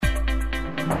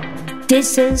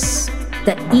This is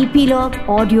the Epilogue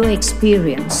Audio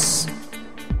Experience.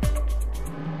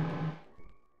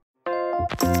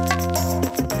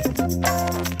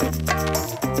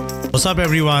 What's up,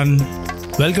 everyone?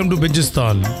 Welcome to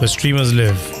Bingestan, where streamers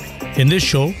live. In this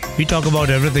show, we talk about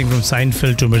everything from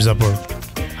Seinfeld to Mirzapur.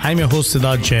 I'm your host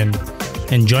Siddharth Jain,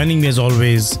 and joining me as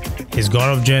always is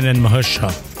Gaurav Jain and Maharsh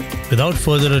Shah. Without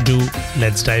further ado,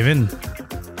 let's dive in.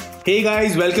 Hey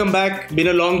guys, welcome back. Been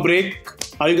a long break.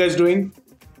 How are you guys doing?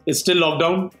 It's still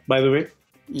lockdown, by the way.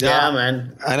 Yeah,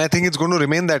 man. And I think it's going to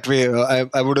remain that way.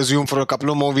 I would assume for a couple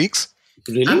of more weeks.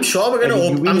 Really? I'm sure we're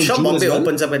gonna. I'm sure June Bombay as well?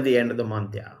 opens up at the end of the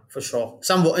month. Yeah, for sure.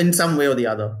 In some way or the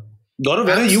other. Gaurav,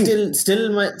 where are you?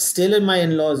 Still in my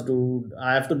in-laws, dude.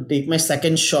 I have to take my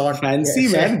second shot. Fancy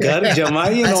man, ghar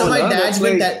jamai and And so all. my huh? dad's That's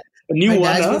been like that. a new My one.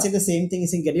 dad's Huh? been saying the same thing.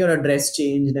 He's saying, get your address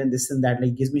changed and this and that.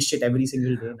 Like, gives me shit every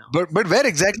single day now. But where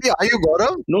exactly are you,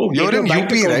 Gaurav? No, get You're your in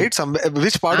bank UP, account. right?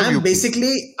 Which part of UP?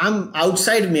 I'm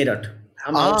outside Meerut.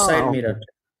 Okay. Meerut.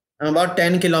 I'm about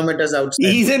 10 kilometers outside.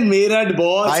 He's in Meerut,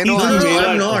 boss. I know, He's I in know. Meerut.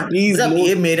 I'm not. He's मतलब more-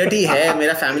 ये मेरठ ही है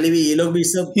मेरा family भी ये लोग भी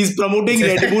सब He's promoting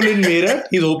Red Bull in Meerut.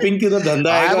 He's hoping कि उधर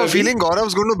धंधा I have आएगा a अभी. feeling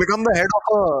Gaurav's going to become the head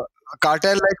of a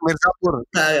cartel like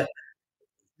Mirzapur.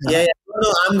 yeah.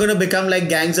 No, I'm gonna become like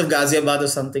gangs of Ghaziabad or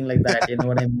something like that. You know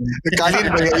what I mean? The Kalin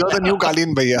Bhaiya. You're the new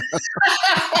Kalin Bhaiya.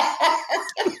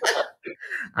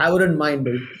 I wouldn't mind,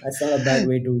 dude. That's not a bad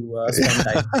way to spend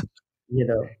time. You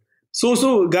know.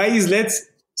 So guys, let's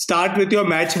start with your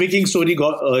matchmaking story,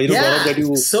 Gaurav, that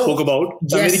you spoke about. I'm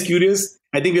yes. very curious.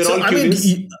 I think we're all I mean,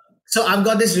 curious. so I've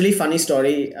got this really funny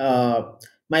story.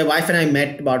 My wife and I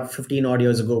met about 15 odd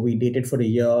years ago. We dated for a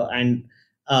year, and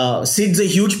Sid's a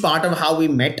huge part of how we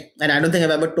met. And I don't think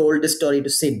I've ever told this story to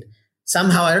Sid.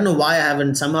 Somehow, I don't know why I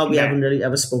haven't. Somehow we haven't really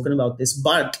ever spoken about this.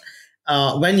 But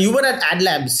when you were at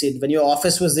AdLab, Sid, when your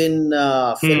office was in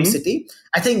Film City,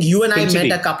 I think you and I Film met City.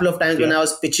 a couple of times when I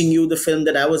was pitching you the film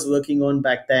that I was working on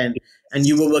back then. And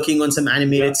you were working on some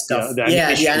animated stuff. the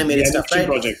The animated stuff, animation right?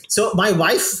 project. So my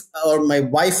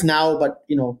wife now, but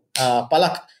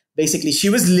Palak, basically, she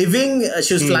was living,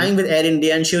 she was flying with Air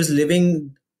India and she was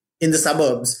living in the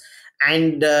suburbs.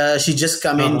 And she just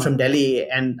come in from Delhi.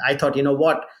 And I thought, you know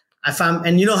what?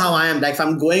 And you know how I am, like if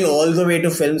I'm going all the way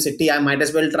to Film City, I might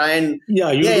as well try and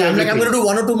I'm going to do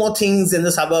one or two more things in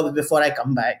the suburbs before I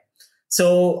come back.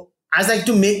 So I was like,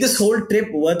 to make this whole trip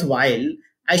worthwhile,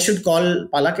 I should call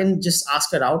Palak and just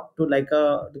ask her out to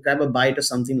to grab a bite or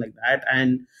something like that.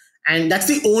 And that's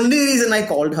the only reason I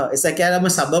called her. It's like, yeah, I'm a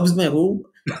suburbs mein hu.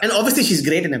 And obviously she's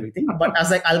great and everything, but I was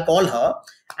like, I'll call her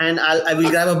and I will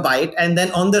grab a bite. And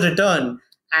then on the return,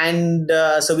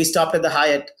 so we stopped at the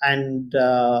Hyatt and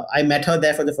I met her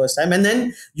there for the first time. And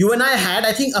then you and I had,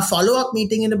 I think, a follow-up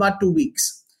meeting in about 2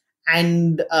 weeks.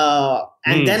 And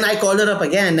then I called her up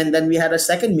again, and then we had a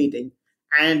second meeting.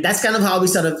 And that's kind of how we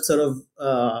sort of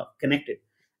connected.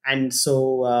 And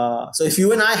so if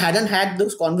you and I hadn't had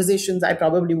those conversations, I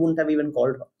probably wouldn't have even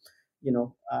called her.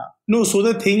 No, so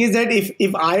the thing is that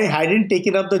if I hadn't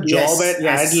taken up the job at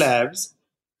yes. Ad Labs,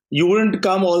 you wouldn't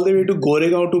come all the way to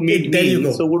Goregaon to meet There you me.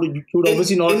 go. So you would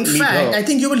obviously not In meet fact, her. I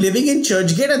think you were living in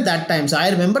Churchgate at that time. So I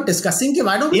remember discussing,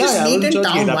 why don't we Yeah, just I was meet in in Churchgate,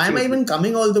 town? Why am I absolutely. even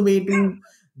coming all the way to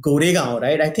Goregaon,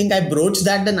 right? I think I broached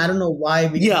that, then I don't know why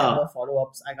we didn't Yeah. have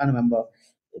follow-ups. I can't remember.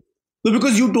 No,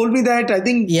 because you told me that, I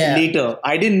think, Yeah. later.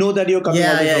 I didn't know that you're coming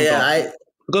all the way from top.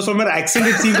 Because from your accent,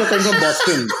 it seems you're coming from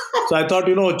Boston. So I thought,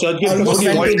 Churchgate. Almost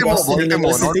probably went to went- Boston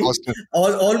Baltimore, not University. Boston.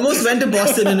 Almost went to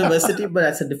Boston University, but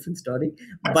that's a different story.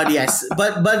 But yes,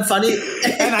 but funny.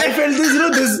 And I felt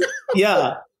this,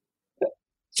 yeah.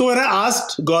 So when I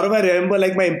asked Gaurav, I remember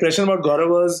my impression about Gaurav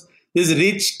was this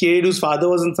rich kid whose father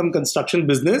was in some construction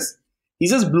business.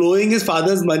 He's just blowing his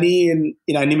father's money in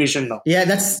animation now. Yeah,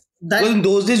 that. Because in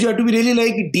those days, you had to be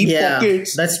really deep Yeah,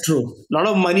 pockets. that's true. A lot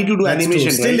of money to do That's animation,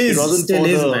 true. Still right? is, It wasn't still for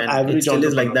is, the man. average It still is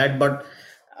entrepreneur. like that, but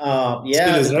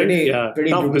Still is, right? pretty, Yeah,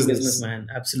 pretty tough brutal business. business, man.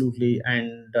 Absolutely,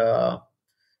 and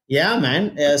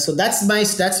man. So that's my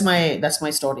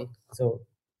story. So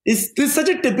Is this such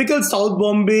a typical South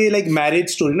Bombay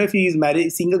marriage story? If he's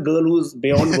married, seeing a girl who's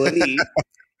beyond worthy,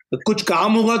 kuch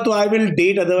kaam hoga to I will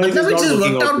date. Otherwise, it's it not just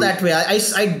working worked out out. that way.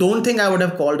 I don't think I would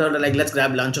have called her let's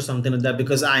grab lunch or something like that,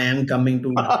 because I am coming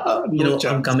to No I'm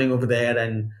chance. coming over there,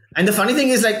 and the funny thing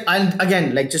is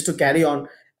just to carry on,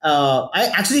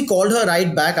 I actually called her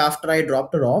right back after I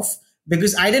dropped her off,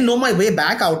 because I didn't know my way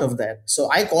back out of there. So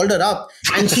I called her up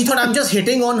and she thought I'm just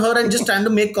hitting on her and just trying to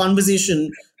make conversation,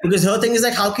 because her thing is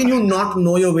how can you not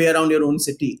know your way around your own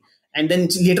city? And then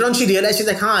later on, she realized, she's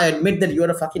like, I admit that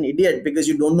you're a fucking idiot because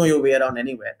you don't know your way around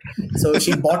anywhere. So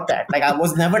she bought that. Like, I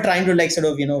was never trying to like sort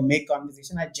of, make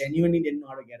conversation. I genuinely didn't know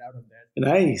how to get out of that.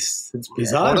 Nice. It's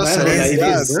bizarre, What a man. sense. It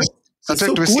Yeah, is. such It's a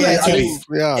so twisty cool, actually. ending.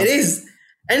 Yeah. It is.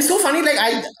 And it's so funny,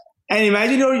 like And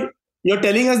imagine you're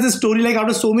telling us this story like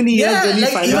after so many years. Then you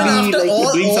like finally even after like,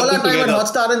 you're doing all our something time at together.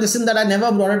 Hotstar and this and that, I never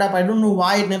brought it up. I don't know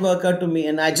why it never occurred to me.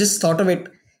 And I just thought of it.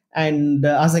 And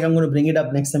I was like, I'm going to bring it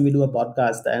up next time we do a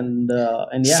podcast. And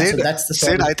yeah, Sid, so that's the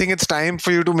story. Sid, I think it's time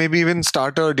for you to maybe even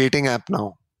start a dating app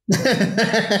now.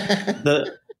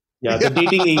 The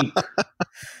dating ink.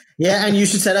 Yeah, and you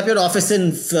should set up your office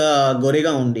in Goregaon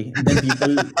only. Then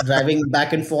people driving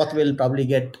back and forth will probably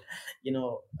get,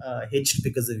 hitched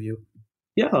because of you.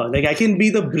 Yeah, like I can be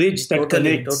the bridge that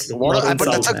Totally. connects. What north and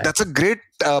but south. that's a great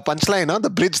punchline, huh? The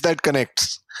bridge that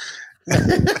connects.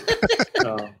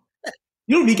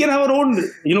 We can have our own,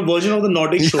 version of the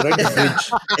Nordic show, right? The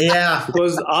bridge. Yeah.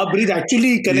 Because our bridge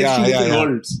actually connects to different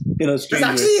worlds in a There's strange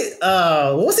way. actually,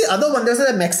 what was the other one? There's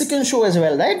a Mexican show as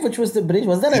well, right? Which was the bridge.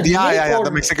 Was that a remake? Yeah, or-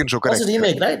 the Mexican show, correct. That's a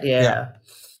remake, right? Yeah.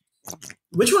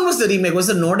 Which one was the remake? Was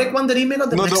the Nordic one the remake or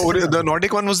the No, Mexican one? the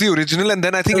Nordic one was the original, and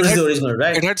then I think It was it the had, original,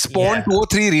 right? it had spawned Yeah. 2 or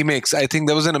 3 remakes. I think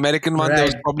there was an American one, there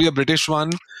was Right. probably a British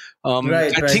one.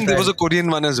 Right, I think there was a right. Korean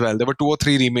one as well. There were 2 or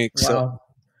 3 remakes. Wow.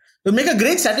 It would make a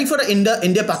great setting for an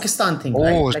India-Pakistan thing,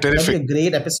 right? Oh, Like, that would be terrific. a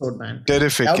great episode, man.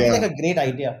 Terrific, That would yeah. be like a great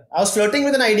idea. I was flirting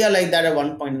with an idea like that at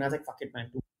one point, and I was like, fuck it, man.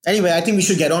 Anyway, I think we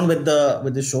should get on with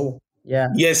the show. Yeah.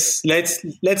 Yes, let's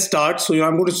start. So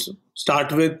I'm going to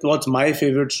start with what's my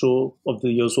favorite show of the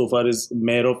year so far is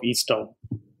Mayor of Easttown.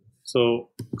 So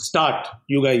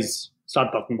you guys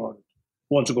start talking about it.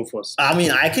 Who wants to go first? I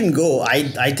mean, I can go.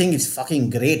 I think it's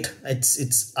fucking great.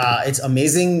 It's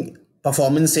amazing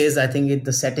performances. I think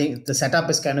the setup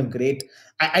is kind of great.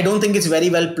 I don't think it's very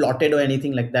well plotted or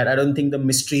anything like that. I don't think the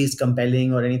mystery is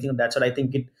compelling or anything of that sort. I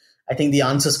think the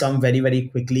answers come very, very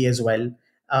quickly as well.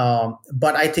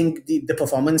 But I think the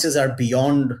performances are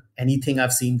beyond anything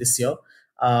I've seen this year.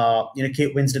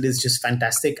 Kate Winslet is just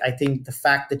fantastic. I think the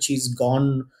fact that she's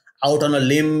gone out on a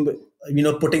limb,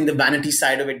 putting the vanity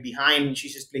side of it behind,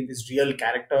 she's just playing this real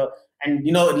character. And,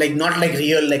 like not like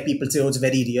real, like people say, oh, it's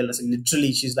very real. So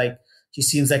literally, she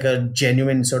seems like a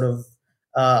genuine sort of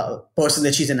person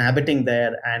that she's inhabiting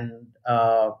there. And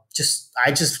I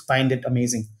just find it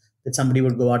amazing that somebody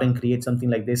would go out and create something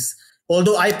like this.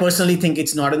 Although I personally think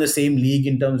it's not in the same league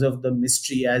in terms of the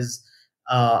mystery as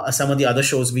some of the other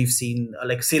shows we've seen,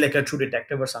 like say like a True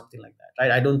Detective or something like that.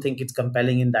 Right? I don't think it's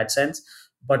compelling in that sense.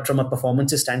 But from a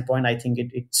performances standpoint, I think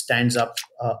it stands up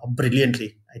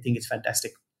brilliantly. I think it's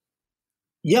fantastic.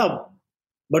 Yeah,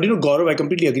 but Gaurav, I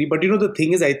completely agree. But the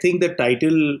thing is, I think the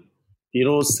title,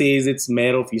 says it's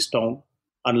Mayor of Easttown,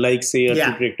 unlike say a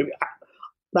True Detective.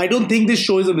 I don't think this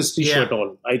show is a mystery show at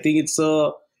all. I think it's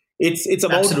about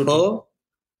Absolutely. her,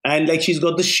 and like she's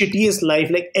got the shittiest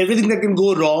life. Like everything that can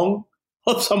go wrong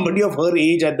of somebody of her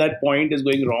age at that point is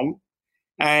going wrong,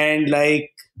 and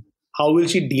like how will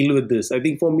she deal with this? I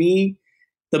think for me,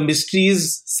 the mystery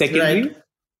is secondary. Right.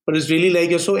 But it's really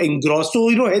like you're so engrossed. So,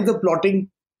 hence the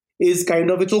plotting is kind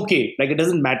of, it's okay. Like it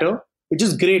doesn't matter, which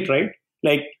is great, right?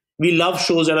 Like we love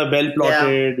shows that are well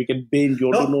plotted. We can binge, you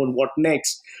want to know what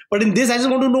next. But in this, I just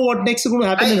want to know what next is going to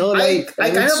happen in her life. I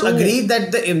kind of agree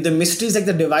that the mystery is like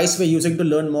the device we're using to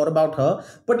learn more about her.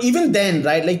 But even then,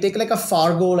 right, like take like a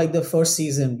Fargo, like the first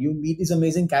season, you meet these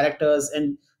amazing characters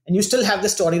and you still have the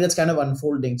story that's kind of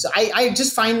unfolding. So I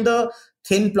just find the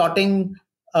thin plotting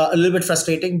a little bit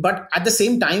frustrating, but at the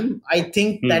same time, I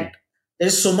think that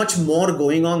there's so much more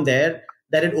going on there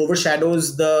that it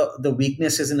overshadows the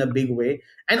weaknesses in a big way,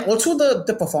 and also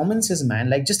the performances, man.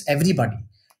 Like just everybody,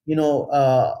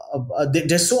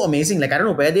 they're so amazing. Like I don't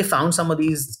know where they found some of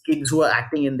these kids who are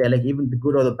acting in there, like even the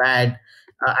good or the bad.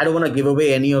 I don't want to give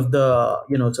away any of the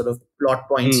sort of plot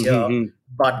points here,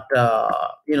 but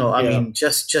I mean,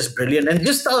 just brilliant, and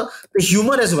just the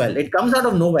humor as well. It comes out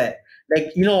of nowhere.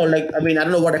 Like, I mean, I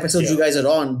don't know what episodes you guys are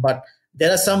on, but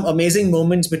there are some amazing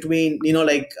moments between, I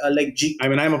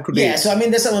mean, I'm up to date. Yeah, so I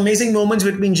mean, there's some amazing moments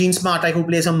between Jean Smart, who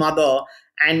plays her mother,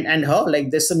 and her.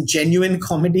 Like, there's some genuine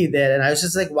comedy there. And I was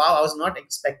just like, wow, I was not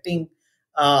expecting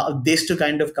this to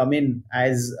kind of come in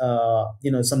as,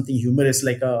 something humorous,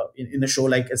 like in a show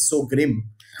like it's so grim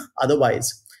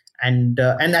otherwise. And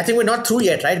I think we're not through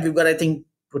yet, right? We've got, I think,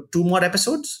 2 more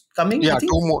episodes coming. Yeah, I think?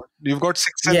 2 more. You've got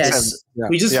 6 and Yes. 7. Yeah.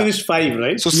 We just finished 5,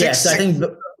 right? So 6, Yes, I think.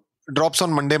 drops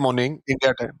on Monday morning,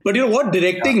 India time. But you know what?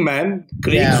 Directing, man.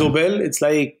 Craig Zobel, it's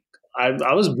like,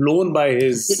 I was blown by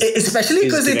his. Especially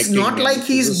because it's not directing, like man.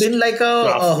 he's been like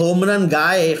a home run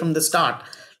guy from the start.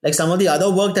 Like some of the other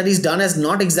work that he's done has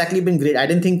not exactly been great. I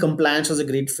didn't think Compliance was a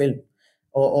great film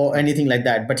or anything like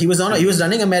that. But he was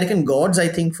running American Gods, I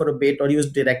think, for a bit, or he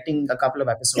was directing a couple of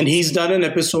episodes. And he's done an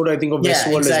episode, I think, of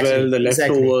Westworld as well, The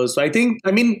Leftovers. So I think,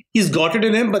 he's got it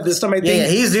in him, but this time I think... Yeah,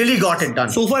 he's really got it done.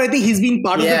 So far, I think he's been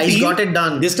part of the team. Yeah, he's got it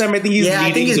done. This time I think he's leading the show.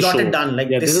 I think he's got it done. Like,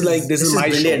 this is my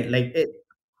brilliant. show. Like,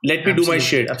 let me do my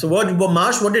shit. So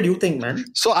Marsh, what did you think, man?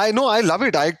 So I know, I love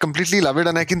it. I completely love it.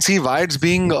 And I can see why it's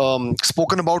being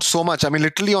spoken about so much. I mean,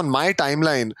 literally on my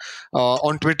timeline,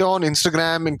 on Twitter, on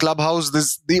Instagram, in Clubhouse,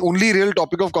 the only real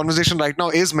topic of conversation right now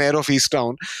is Mayor of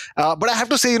Easttown. But I have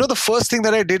to say, the first thing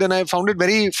that I did, and I found it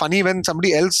very funny when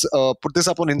somebody else put this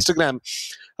up on Instagram,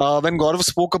 when Gaurav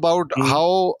spoke about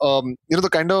how, the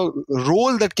kind of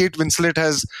role that Kate Winslet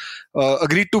has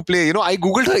agreed to play. I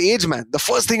Googled her age, man. The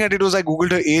first thing I did was I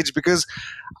Googled her age because,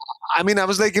 I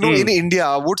was like, in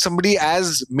India, would somebody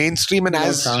as mainstream and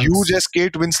as huge as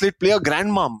Kate Winslet play a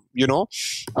grandmom,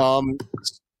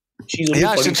 She's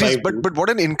but what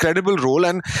an incredible role.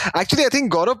 And actually, I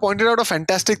think Gaurav pointed out a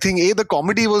fantastic thing. The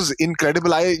comedy was incredible.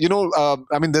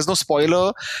 There's no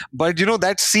spoiler, but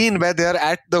that scene where they're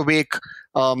at the wake,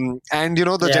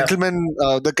 the gentleman,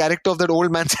 the character of that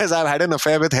old man says, "I've had an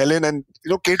affair with Helen," and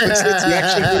Kate Winslet's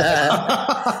reaction.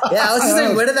 I was just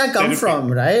like, where did that come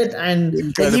from, right? And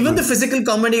even the physical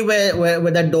comedy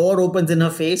where that door opens in her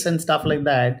face and stuff like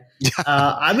that.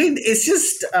 It's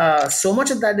just so much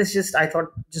of that is just, I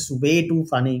thought, just way too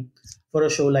funny for a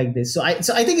show like this. So I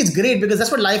think it's great because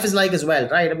that's what life is like as well,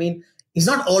 right? It's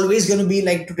not always going to be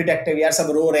like to detective, yaar sab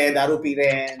ro rahe, daru pee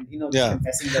rahe, and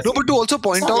No, but to also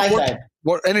point out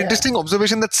what an interesting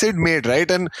observation that Sid made, right?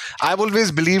 And I've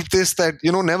always believed this, that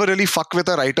never really fuck with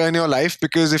a writer in your life,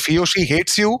 because if he or she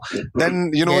hates you,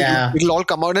 then it'll all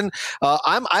come out. And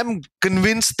I'm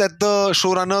convinced that the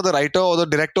showrunner, the writer, or the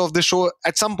director of the show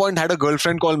at some point had a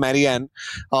girlfriend called Marianne,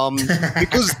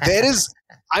 because there is,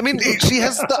 she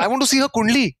has I want to see her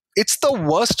Kundli. It's the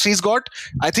worst. She's got,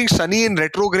 I think, Shani in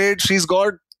retrograde. She's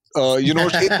got, there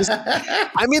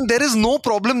is no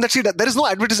problem that there is no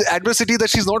adversity that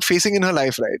she's not facing in her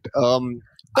life, right?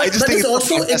 I just think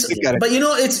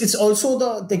it's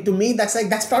also to me,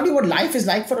 that's probably what life is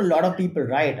like for a lot of people,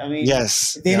 right?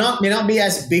 Yes, may not be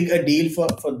as big a deal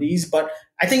for these, but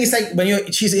I think it's like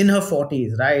when she's in her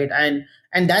 40s, right?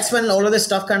 And that's when all of this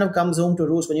stuff kind of comes home to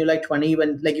roost when you're like 20,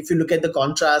 when, like, if you look at the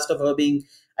contrast of her being,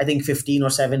 I think, 15 or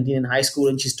 17 in high school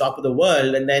and she's top of the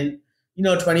world, and then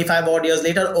 25 odd years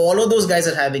later, all of those guys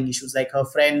are having issues. Like her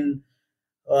friend,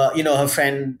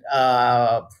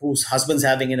 whose husband's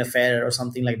having an affair or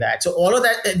something like that. So all of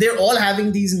that, they're all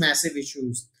having these massive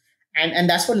issues, and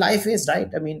that's what life is,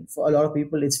 right? For a lot of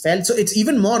people, it's felt so. It's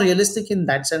even more realistic in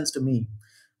that sense to me,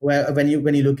 where when you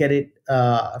look at it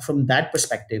from that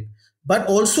perspective. But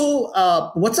also,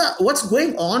 what's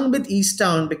going on with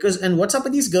Easttown? And what's up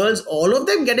with these girls? All of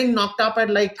them getting knocked up at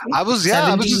 17,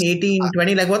 18,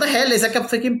 20. Like, what the hell? Is like a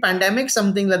freaking pandemic,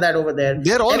 something like that over there.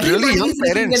 They're all really young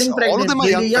parents. All of them are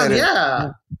young parents.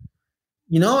 Yeah.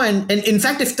 And in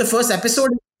fact, if the first episode...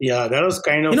 Yeah, that was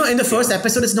kind of... in the first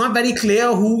episode, it's not very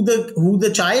clear who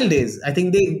the child is. I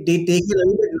think they take it a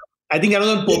little bit... I think that was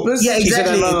on purpose. Yeah,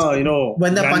 exactly. She said,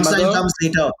 when the punchline comes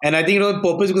later. And I think it was on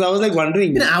purpose because I was like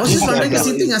wondering. I was just wondering the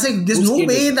same thing. I was like, there's no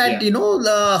way that,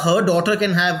 her daughter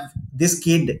can have this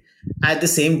kid at the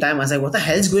same time. I was like, what the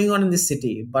hell's going on in this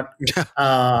city? But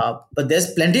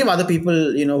there's plenty of other people,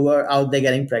 who are out there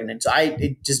getting pregnant. So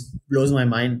it just blows my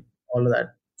mind, all of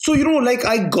that. So,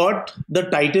 I got the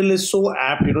title is so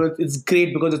apt, it's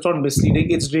great because it's not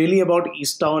misleading. It's really about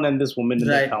Easttown and this woman in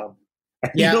the town.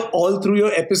 And, all through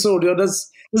your episode, you're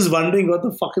just wondering, what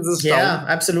the fuck is this town? Yeah,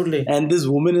 absolutely. And this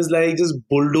woman is like just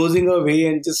bulldozing her way,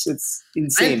 and just, it's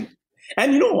insane.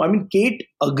 And Kate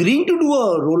agreeing to do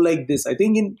a role like this, I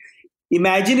think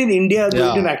imagine in India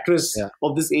going to an actress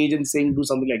of this age and saying, do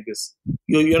something like this.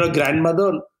 You're a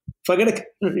grandmother. Forget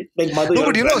like mother.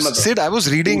 No, but Sid, I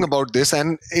was reading about this,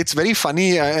 and it's very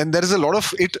funny, and there is a lot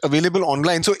of it available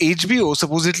online. So HBO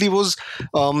supposedly was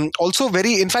also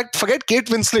very, in fact, forget Kate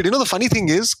Winslet. The funny thing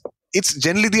is, it's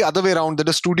generally the other way around, that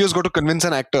the studios got to convince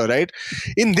an actor, right?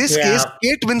 In this case,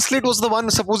 Kate Winslet was the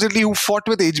one supposedly who fought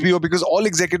with HBO, because all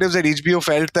executives at HBO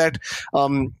felt that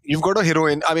you've got a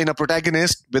heroine, a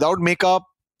protagonist without makeup,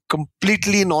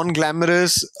 completely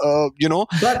non-glamorous, and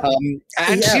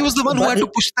she was the one who had to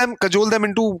cajole them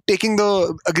into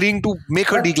agreeing to make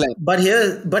her decline. But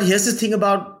here's the thing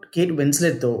about Kate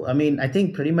Winslet, though. I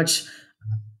think pretty much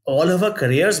all of her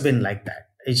career's been like that.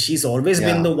 She's always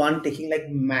been the one taking like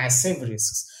massive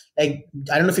risks. Like,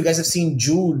 I don't know if you guys have seen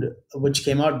Jude, which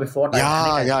came out before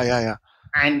Titanic. Yeah.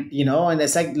 and and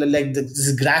there's like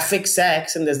this graphic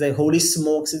sex, and there's the Holy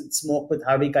Smoke with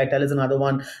Harvey Keitel is another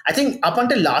one. I think up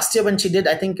until last year when she did,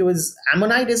 I think it was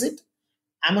Ammonite, is it?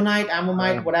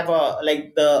 Ammonite, whatever,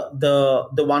 like the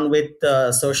one with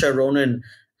Saoirse Ronan,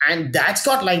 and that's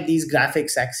got like these graphic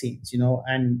sex scenes,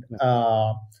 and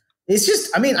it's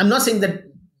just, I mean, I'm not saying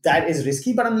that is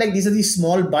risky, but I'm like, these are these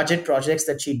small budget projects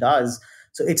that she does,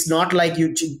 so it's not like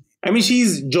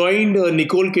she's joined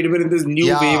Nicole Kidman in this new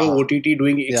wave of OTT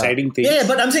doing exciting things. Yeah,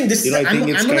 but I'm saying this is, I think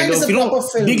it's kind of, proper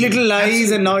film. Big Little Lies,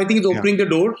 absolutely. And now I think it's opening the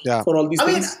door for all these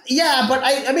things. But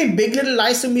I mean, Big Little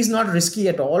Lies to me is not risky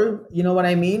at all. You know what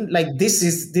I mean? Like this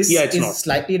is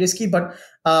slightly risky, but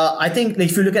I think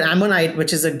if you look at Ammonite,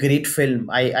 which is a great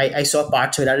film, I saw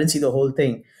parts of it. I didn't see the whole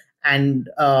thing. And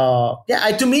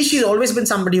to me, she's always been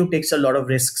somebody who takes a lot of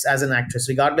risks as an actress,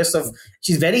 regardless of,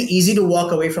 she's very easy to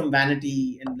walk away from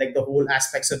vanity and like the whole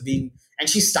aspects of being, and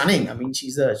she's stunning. I mean,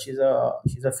 she's a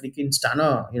freaking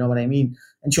stunner, you know what I mean?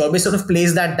 And she always sort of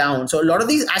plays that down. So a lot of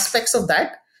these aspects of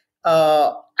that,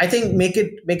 I think make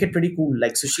it pretty cool.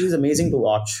 Like, so she's amazing to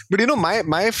watch. But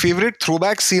my favorite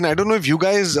throwback scene, I don't know if you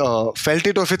guys felt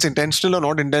it or if it's intentional or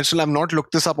not intentional. I've not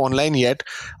looked this up online yet.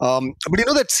 But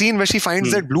that scene where she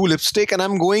finds that blue lipstick, and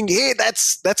I'm going, hey,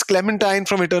 that's Clementine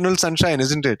from Eternal Sunshine,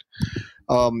 isn't it?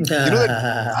 I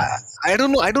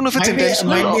don't know if it's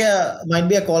intentional. Might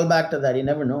be a callback to that. You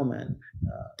never know, man.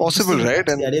 Possible, right?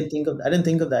 And I didn't think of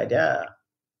that. Yeah.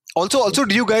 Also,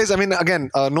 do you guys, I mean, again,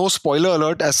 no spoiler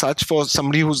alert as such for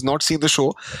somebody who's not seen the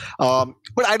show.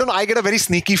 But I don't know, I get a very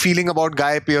sneaky feeling about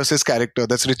Guy Pearce's character.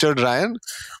 That's Richard Ryan.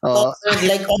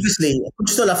 Like, obviously,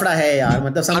 kuch to lafda hai yaar.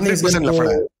 Matlab, something's going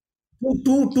to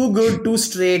go too good, too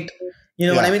straight. You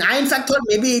know what I mean? I, in fact, thought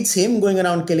maybe it's him going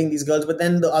around killing these girls. But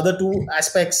then the other two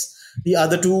aspects, the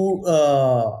other two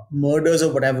murders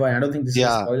or whatever, I don't think this is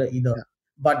a spoiler either. Yeah.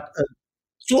 But...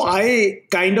 So I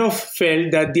kind of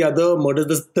felt that the other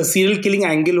murders, the serial killing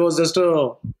angle was just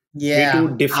a way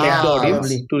to deflect the audience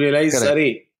to realize,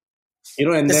 sorry,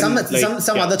 and there's then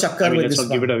some other chakkar with this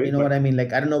one. Away, you know what I mean?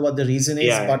 Like, I don't know what the reason is,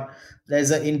 but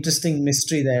there's an interesting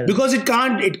mystery there. Because it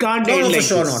can't end like for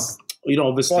sure this. Not.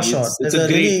 Obviously, for sure. It's a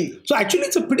great. So actually,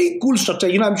 it's a pretty cool structure.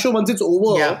 I'm sure once it's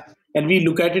over and we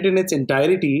look at it in its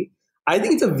entirety, I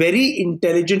think it's a very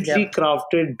intelligently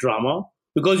crafted drama.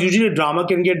 Because usually a drama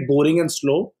can get boring and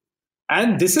slow,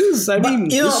 and this is, it'll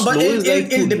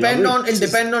depend on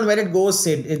where it goes,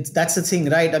 Sid. That's the thing,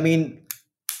 right? I mean,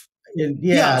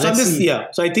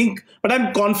 So I think, but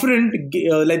I'm confident,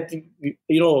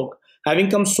 having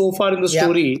come so far in the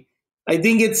story, I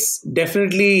think it's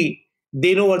definitely,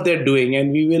 they know what they're doing,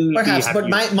 and we will. Perhaps, but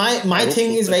my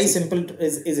thing is very simple.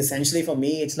 Is essentially for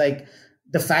me, it's like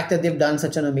the fact that they've done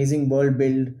such an amazing world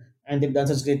build. And they've done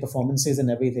such great performances and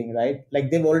everything, right? Like,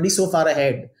 they've already so far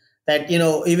ahead that,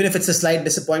 even if it's a slight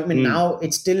disappointment now,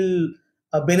 it's still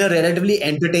been a relatively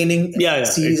entertaining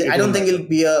series. I don't think it'll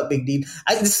be a big deal.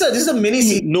 This is a mini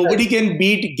series. Nobody can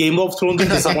beat Game of Thrones in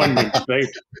disappointment, right?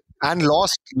 And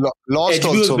Lost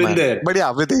also, man. There. But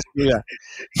with HBO,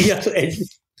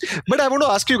 But I want to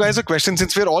ask you guys a question,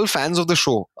 since we're all fans of the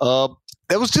show.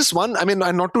 There was just one, I mean,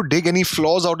 not to dig any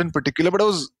flaws out in particular, but I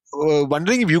was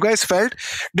wondering if you guys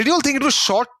did you all think it was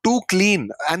shot too clean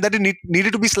and that it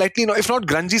needed to be slightly, if not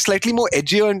grungy, slightly more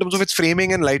edgier in terms of its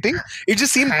framing and lighting? It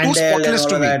just seemed too spotless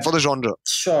to me for the genre.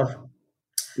 Sure.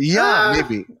 Yeah,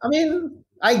 maybe. I mean,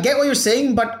 I get what you're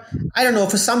saying, but I don't know.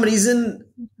 For some reason,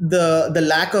 the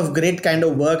lack of grit kind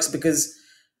of works because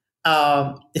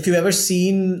if you've ever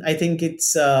seen, I think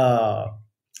it's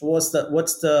what's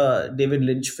the David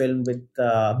Lynch film with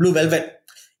Blue Velvet?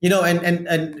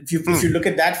 And if you look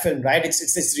at that film, right,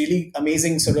 it's this really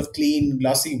amazing sort of clean,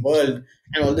 glossy world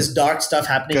and all this dark stuff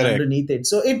happening underneath it.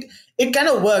 So it kind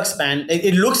of works, man.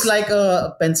 It looks like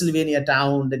a Pennsylvania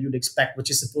town that you'd expect,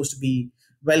 which is supposed to be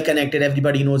well connected.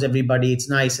 Everybody knows everybody. It's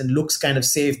nice and looks kind of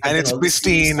safe. And it's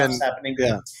pristine and happening.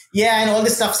 And all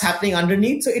this stuff's happening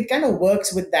underneath. So it kind of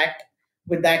works with that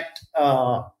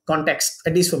context.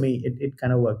 At least for me, it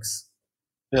kind of works.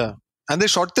 Yeah. And they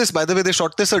shot this, by the way,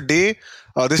 a day.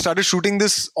 They started shooting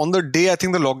this on the day, I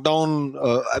think, the lockdown.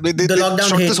 They shot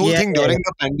this whole thing during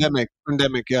the pandemic.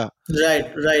 Right.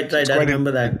 I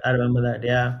remember that.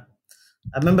 Yeah.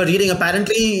 I remember reading,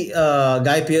 apparently,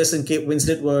 Guy Pearce and Kate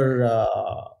Winslet were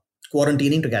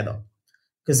quarantining together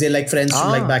because they're like friends from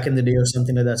like back in the day or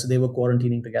something like that. So they were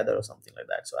quarantining together or something like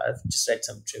that. So I've just read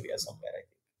some trivia somewhere, I think.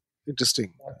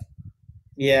 Interesting.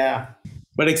 Yeah.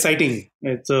 But exciting.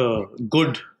 It's a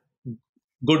good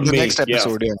the next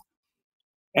episode,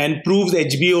 and proves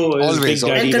HBO is always,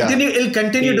 big daddy. It'll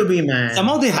continue to be, man.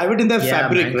 Somehow they have it in their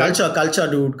fabric, man. right? Culture,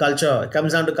 dude. Culture. It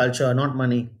comes down to culture, not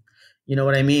money. You know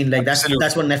what I mean? Like that's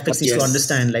what Netflix needs to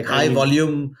understand. Like high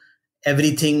volume,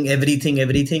 everything,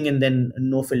 and then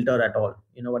no filter at all.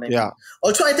 You know what I mean?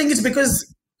 Also, I think it's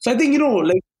because. So I think,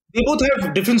 like they both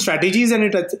have different strategies, and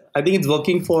I think it's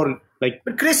working for like.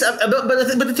 But Chris, but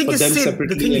the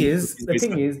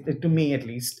thing is, to me at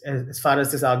least, as far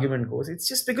as this argument goes, it's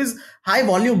just because high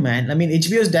volume, man. I mean,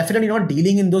 HBO is definitely not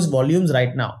dealing in those volumes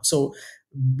right now. So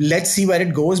let's see where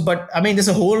it goes. But I mean, there's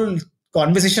a whole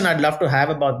conversation I'd love to have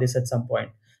about this at some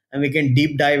point, and we can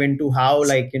deep dive into how,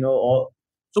 like, So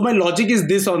my logic is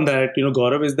this on that,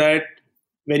 Gaurav, is that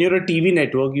when you're a TV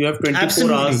network, you have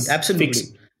 24 hours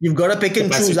fixed. You've got to pick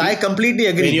and choose. I completely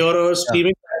agree. When you're a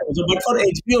streaming, but for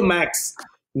HBO Max,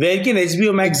 where can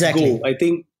HBO Max go? I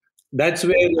think that's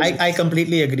where I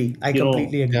completely agree. I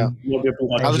completely agree.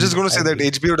 I was just going to say that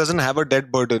HBO doesn't have a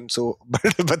debt burden, so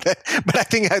but I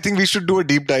think we should do a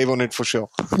deep dive on it for sure.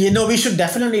 We should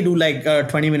definitely do like a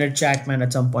 20-minute chat, man,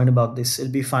 at some point about this.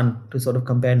 It'll be fun to sort of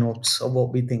compare notes of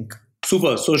what we think.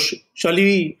 Super. So shall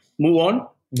we move on to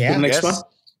the next one?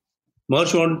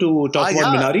 Merch, want to talk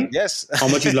about Minari? Yes. How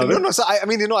much you love it? No. So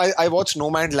I watched No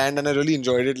Man's Land and I really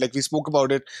enjoyed it. Like we spoke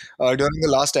about it during the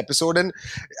last episode, and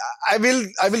I will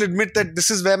admit that this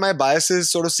is where my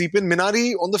biases sort of seep in.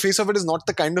 Minari, on the face of it, is not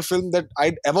the kind of film that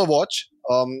I'd ever watch.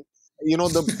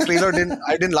 The trailer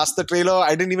I didn't last the trailer.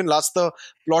 I didn't even last the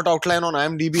plot outline on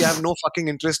IMDb. I have no fucking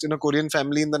interest in a Korean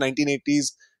family in the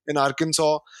 1980s in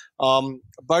Arkansas.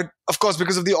 But of course,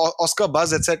 because of the Oscar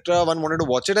buzz, etc., one wanted to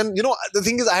watch it. And the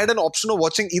thing is, I had an option of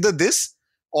watching either this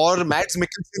or Mads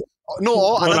Mikkelsen.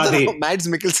 Mads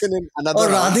Mikkelsen in another. Or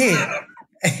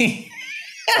Radhe.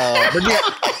 But yeah.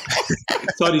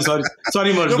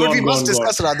 sorry, Merch. No, but we must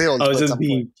discuss Radhe also. I was just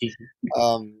being cheeky.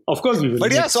 Of course we will.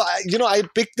 But yeah, so I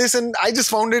picked this and I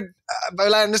just found it.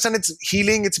 Well, I understand it's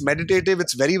healing, it's meditative,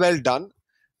 it's very well done.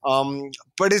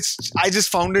 But I just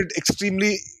found it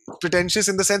extremely pretentious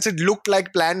in the sense it looked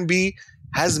like Plan B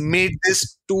has made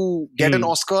this to get an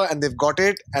Oscar and they've got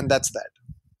it, and that's that.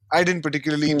 I didn't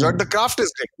particularly enjoy it. The craft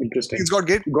is great. Interesting. It's got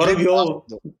great.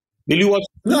 Will you watch?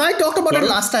 No, I talked about it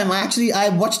last time. I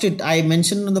watched it. I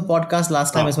mentioned on the podcast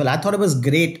last time as well. I thought it was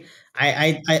great.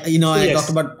 I talked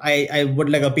about. I would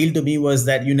like appeal to me was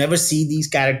that you never see these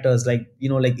characters like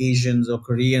Asians or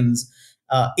Koreans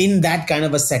in that kind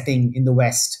of a setting in the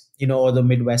West, or the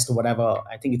Midwest or whatever.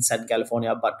 I think it's set in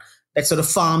California, but that sort of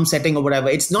farm setting or whatever.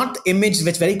 It's not imaged.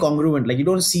 It's very congruent. Like you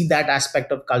don't see that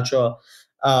aspect of culture,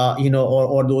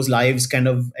 or those lives kind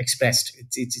of expressed.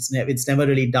 It's never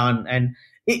really done. And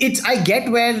I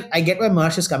get where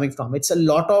Marsh is coming from. It's a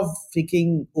lot of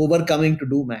freaking overcoming to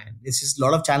do, man. It's just a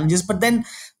lot of challenges. But then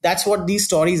that's what these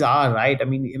stories are, right? I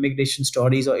mean, immigration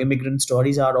stories or immigrant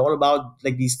stories are all about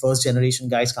like these first generation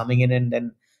guys coming in and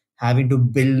then having to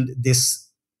build this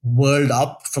world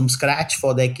up from scratch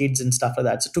for their kids and stuff like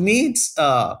that. So to me, it's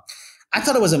I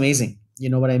thought it was amazing. You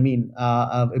know what I mean?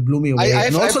 It blew me away.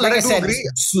 And also, like I said,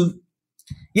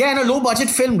 in a low budget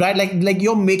film, right? Like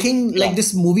you're making like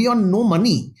this movie on no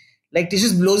money. Like this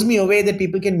just blows me away that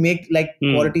people can make like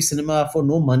quality cinema for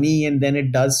no money and then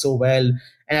it does so well.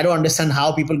 And I don't understand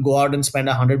how people go out and spend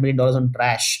 $100 million on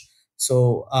trash.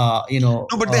 So No,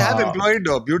 but they have employed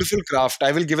beautiful craft.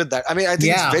 I will give it that. I mean, I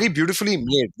think it's very beautifully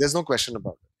made. There's no question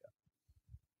about it.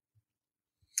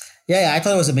 Yeah, I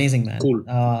thought it was amazing, man. Cool.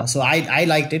 So I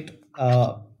liked it.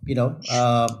 I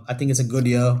think it's a good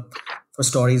year for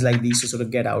stories like these to sort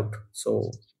of get out.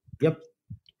 So, yep.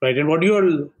 Right. And what do you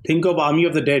all think of Army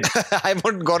of the Dead? I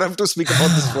want Gaurav to speak about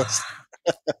this first.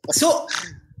 So,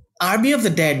 Army of the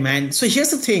Dead, man. So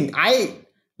here's the thing. I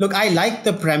like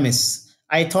the premise.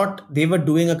 I thought they were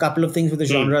doing a couple of things with the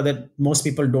genre that most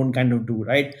people don't kind of do,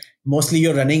 right? Mostly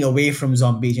you're running away from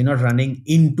zombies. You're not running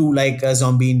into like a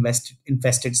zombie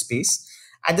infested space.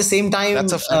 At the same time,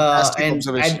 that's a fantastic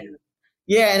observation.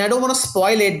 And I don't want to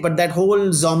spoil it, but that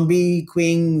whole zombie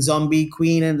queen,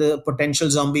 and the potential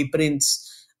zombie prince.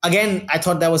 Again, I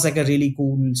thought that was like a really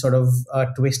cool sort of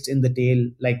twist in the tale.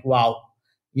 Like, wow,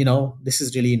 this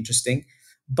is really interesting.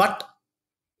 But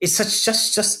it's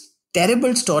just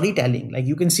terrible storytelling. Like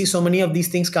you can see so many of these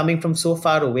things coming from so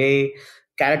far away,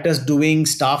 characters doing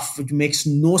stuff which makes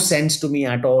no sense to me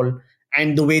at all,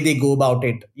 and the way they go about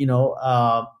it,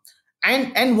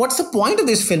 and what's the point of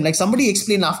this film? Like somebody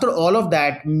explain after all of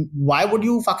that, why would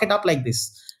you fuck it up like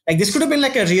this? Like this could have been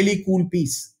like a really cool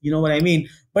piece, you know what I mean?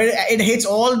 But it hits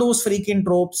all those freaking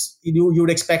tropes you would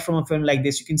expect from a film like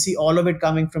this. You can see all of it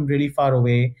coming from really far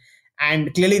away,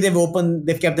 and clearly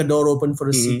they've kept the door open for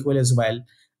a sequel as well.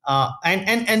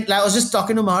 And I was just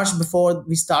talking to Marsh before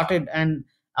we started, and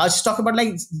I was just talking about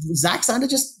like Zack Snyder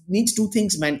just needs two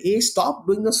things, man. A, stop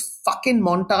doing those fucking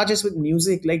montages with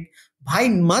music. Like Bhai,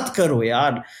 mat karo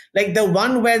yaar. Like the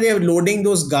one where they're loading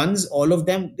those guns, all of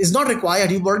them, is not required.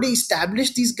 You've already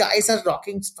established these guys as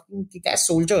rocking fucking kick-ass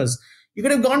soldiers. You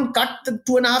could have cut the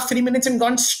 2.5, 3 minutes and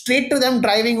gone straight to them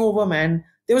driving over, man.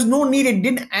 There was no need. It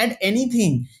didn't add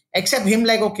anything except him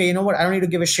like, okay, you know what? I don't need to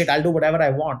give a shit. I'll do whatever I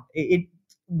want. It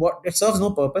serves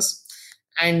no purpose.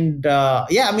 And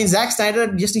I mean, Zack Snyder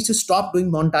just needs to stop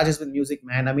doing montages with music,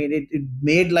 man. I mean, it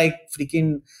made like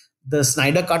freaking the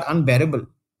Snyder Cut unbearable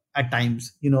at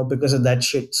times, because of that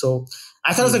shit. So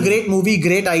I thought it was a great movie,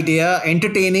 great idea,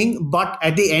 entertaining, but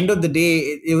at the end of the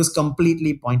day, it was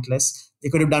completely pointless. They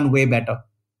could have done way better.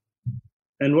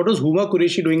 And what was Huma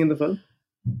Qureshi doing in the film?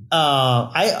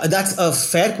 That's a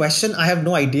fair question. I have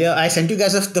no idea. I sent you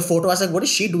guys the photo. I was like, what is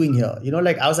she doing here?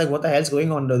 I was like, what the hell's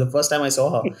going on the first time I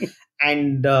saw her?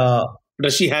 And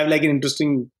does she have like an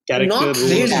interesting character? Not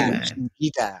really, man.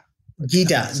 Geeta.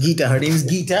 Her name is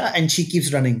Geeta, and she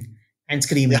keeps running and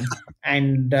screaming. Yeah.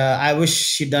 And I wish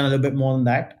she'd done a little bit more than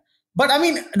that. But I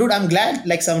mean, dude, I'm glad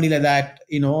like somebody like that,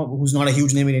 who's not a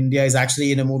huge name in India, is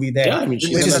actually in a movie there. Yeah, I mean,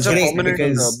 she's such a prominent,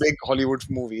 big Hollywood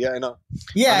movie. Yeah, I know.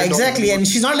 Yeah, exactly. And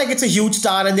she's not like it's a huge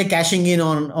star and they're cashing in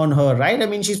on her, right? I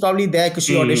mean, she's probably there because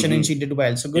she auditioned and she did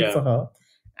well. So good for her.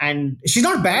 And she's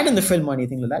not bad in the film or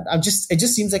anything like that. It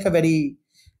just seems like a very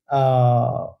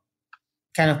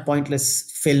kind of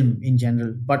pointless film in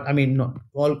general. But I mean,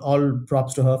 all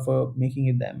props to her for making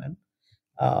it there, man.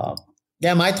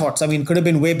 Yeah, my thoughts. I mean, could have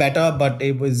been way better, but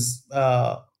it was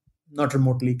not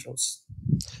remotely close.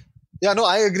 Yeah, no,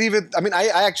 I agree with. I mean, I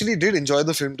actually did enjoy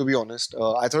the film, to be honest.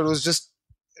 I thought it was just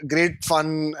great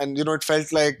fun, and it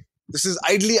felt like this is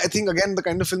ideally, I think, again, the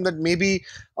kind of film that maybe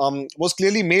was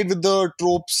clearly made with the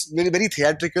tropes, very, very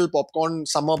theatrical popcorn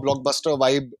summer blockbuster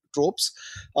vibe tropes.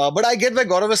 But I get where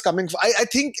Gaurav is coming from.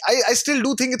 I still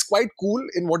do think it's quite cool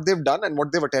in what they've done and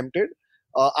what they've attempted.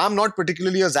 I'm not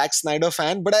particularly a Zack Snyder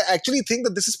fan, but I actually think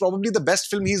that this is probably the best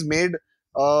film he's made,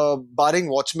 barring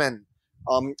Watchmen.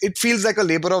 It feels like a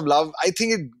labor of love. I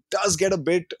think it does get a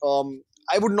bit.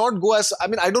 I would not go as. I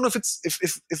mean, I don't know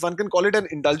if one can call it an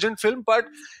indulgent film, but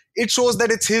it shows that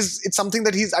it's something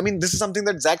that he's. I mean, this is something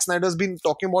that Zack Snyder's been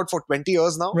talking about for 20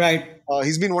 years now. Right.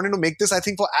 He's been wanting to make this. I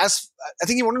think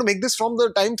he wanted to make this from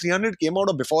the time 300 came out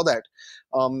or before that.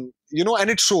 And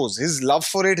it shows his love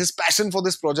for it, his passion for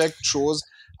this project shows.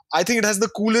 I think it has the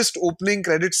coolest opening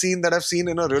credit scene that I've seen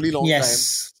in a really long time.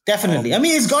 Yes, definitely. I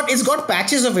mean, it's got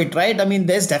patches of it, right? I mean,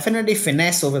 there's definitely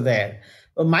finesse over there.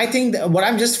 My thing, what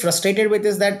I'm just frustrated with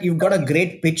is that you've got a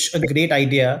great pitch, a great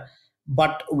idea,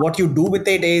 but what you do with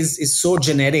it is so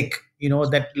generic,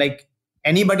 that like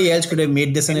anybody else could have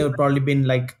made this and it would probably been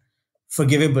like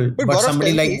forgivable. But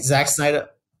somebody like Zack Snyder,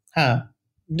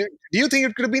 Do you think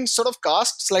it could have been sort of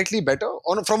cast slightly better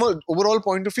from an overall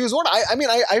point of view? Is what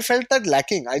I felt that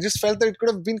lacking. I just felt that it could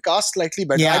have been cast slightly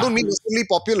better. Yeah. I don't mean necessarily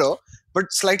popular, but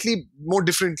slightly more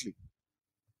differently.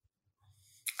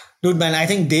 Dude, man, I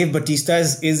think Dave Bautista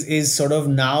is sort of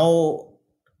now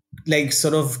like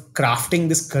sort of crafting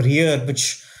this career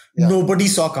which nobody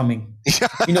saw coming.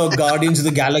 Guardians of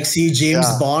the Galaxy, James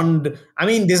Bond. I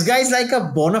mean, this guy's like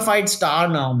a bona fide star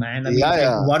now, man. I mean,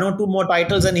 like 1 or 2 more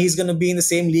titles and he's going to be in the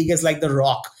same league as like The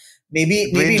Rock.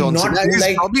 Maybe not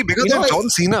like probably bigger than John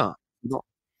Cena.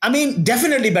 I mean,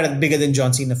 definitely bigger than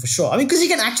John Cena for sure. I mean, because he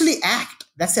can actually act.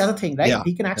 That's the other thing, right? Yeah.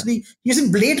 He can actually. He's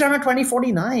in Blade Runner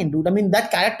 2049, dude. I mean,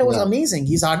 that character was amazing.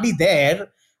 He's hardly there,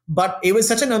 but it was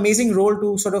such an amazing role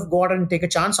to sort of go out and take a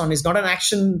chance on. He's not an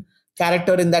action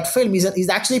character in that film. He's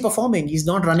actually performing. He's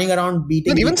not running around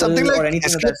beating even people something like or anything.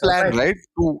 Escape Plan, right?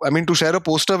 To share a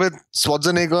poster with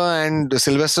Schwarzenegger and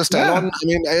Sylvester Stallone. I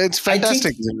mean, it's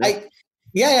fantastic.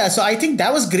 So I think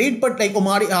that was great, but like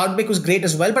Omari Hardwick was great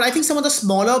as well. But I think some of the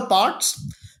smaller parts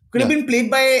could have been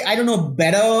played by, I don't know,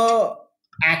 better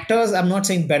actors. I'm not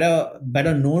saying better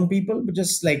known people, but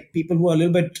just like people who are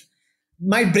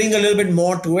might bring a little bit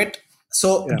more to it.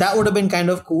 So that would have been kind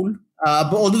of cool.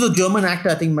 But although the German actor,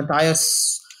 I think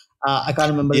Matthias, I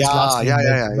can't remember his last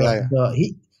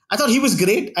name. I thought he was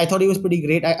great. I thought he was pretty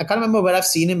great. I can't remember where I've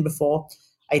seen him before.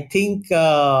 I think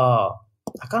I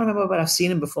can't remember where I've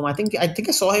seen him before. I think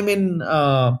I saw him in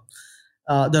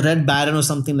the Red Baron or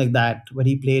something like that, where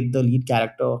he played the lead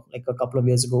character like a couple of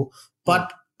years ago.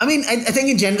 But I mean, I think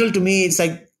in general, to me, it's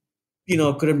like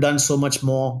could have done so much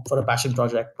more for a passion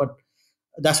project. But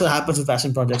that's what happens with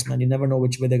passion projects, man. You never know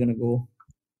which way they're going to go.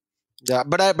 Yeah,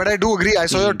 but I do agree. I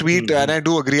saw your tweet and I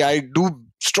do agree. I do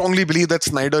strongly believe that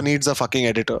Snyder needs a fucking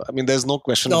editor. I mean, there's no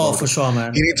question about it. Oh, for sure,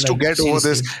 man. He needs to get over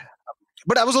this.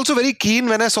 But I was also very keen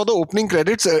when I saw the opening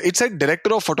credits. It said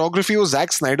director of photography was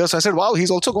Zack Snyder. So I said, wow,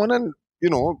 he's also gone and,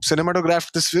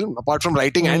 cinematographed this film apart from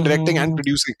writing and directing and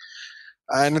producing.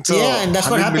 And it's and that's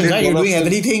what happens, right? You're doing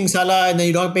everything, Salah, and then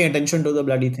you don't pay attention to the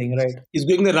bloody thing, right? He's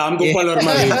going the Ram Gopal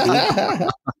Verma.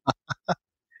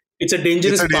 It's a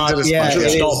dangerous path.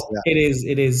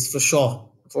 It is for sure.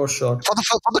 For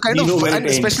the kind of, and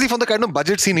especially for the kind of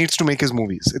budgets he needs to make his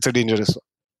movies, it's a dangerous one.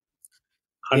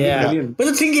 But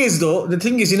the thing is,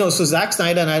 so Zack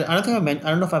Snyder, and I don't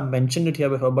know if I've mentioned it here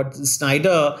before, but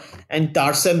Snyder and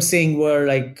Tarsem Singh were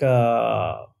like,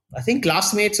 I think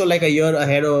classmates or like a year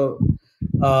ahead of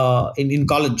in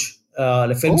college,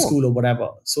 like film school or whatever.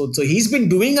 So he's been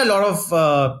doing a lot of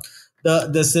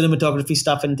the cinematography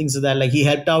stuff and things like that. Like he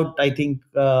helped out, I think,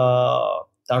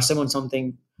 Tarsem on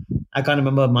something. I can't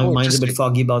remember. My mind's a bit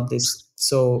foggy about this.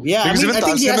 So I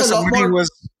think he has a lot more. Was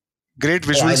great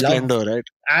visual splendor, right?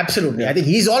 Absolutely. I think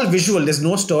he's all visual. There's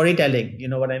no storytelling. You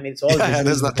know what I mean? It's all visual.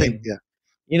 There's nothing.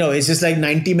 It's just like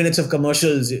 90 minutes of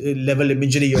commercials level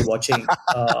imagery you're watching.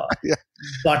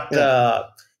 But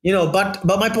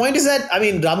my point is that, I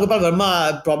mean, Ram Gopal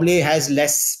Verma probably has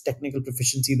less technical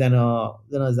proficiency than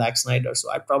a Zack Snyder.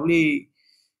 So I'd probably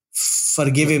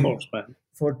forgive him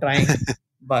for trying.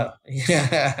 But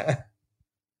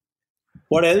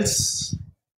what else?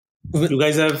 You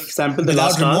guys have sampled the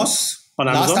Last Hour on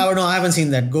Amazon? Last Hour, no, I haven't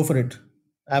seen that. Go for it.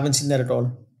 I haven't seen that at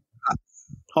all.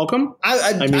 How come?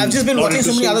 I've just been watching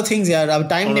so many other things. Time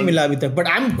nahi mila abhi tak. But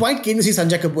I'm quite keen to see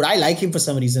Sanjay Kapoor. I like him for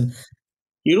some reason.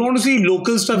 You don't want to see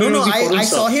local stuff? No. I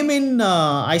saw him in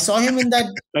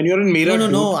that. When you're in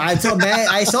Meerut. No.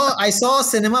 I saw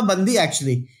Cinema Bandi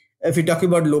actually. If you're talking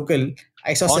about local,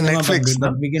 I saw on Cinema Netflix, Bandi.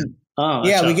 But we can.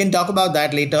 We can talk about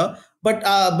that later. But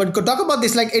talk about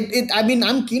this. Like I mean,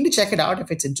 I'm keen to check it out if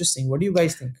it's interesting. What do you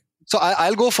guys think? So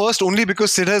I'll go first only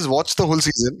because Sid has watched the whole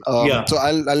season. So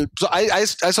I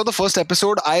saw the first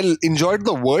episode. I enjoyed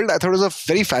the world. I thought it was a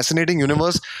very fascinating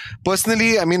universe.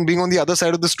 Personally, I mean, being on the other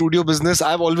side of the studio business,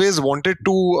 I've always wanted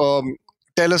to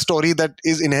tell a story that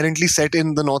is inherently set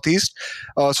in the Northeast.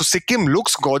 So Sikkim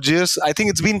looks gorgeous. I think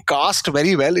it's been cast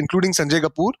very well, including Sanjay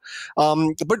Kapoor.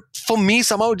 But for me,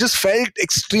 somehow it just felt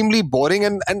extremely boring.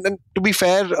 And to be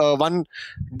fair, one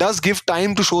does give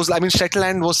time to shows. I mean,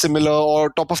 Shetland was similar, or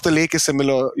Top of the Lake is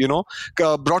similar,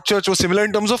 Broadchurch was similar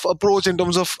in terms of approach, in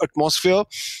terms of atmosphere.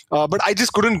 But I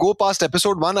just couldn't go past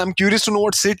episode 1. I'm curious to know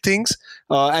what Sid thinks.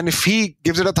 And if he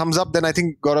gives it a thumbs up, then I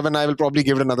think Gaurav and I will probably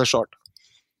give it another shot.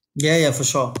 Yeah, for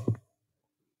sure.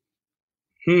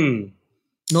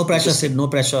 No pressure, Sid. No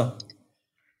pressure.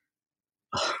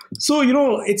 So,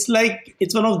 it's like,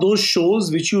 it's one of those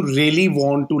shows which you really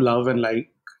want to love and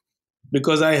like.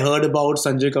 Because I heard about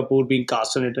Sanjay Kapoor being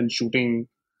cast in it and shooting,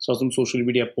 saw some social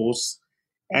media posts.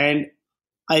 And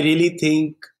I really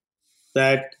think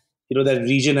that, that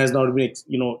region has not been,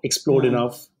 explored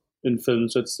enough in film.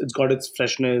 So it's got its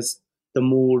freshness, the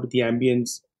mood, the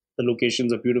ambience, the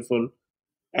locations are beautiful.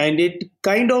 And it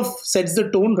kind of sets the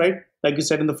tone, right? Like you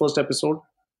said in the first episode,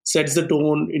 sets the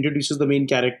tone, introduces the main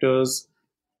characters,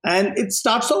 and it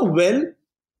starts off well.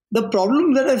 The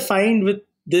problem that I find with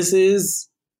this is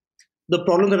the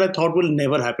problem that I thought will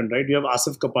never happen, right? You have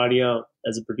Asif Kapadia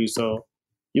as a producer.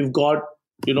 You've got,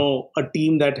 a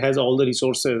team that has all the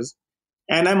resources.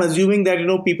 And I'm assuming that,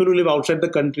 people who live outside the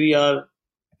country are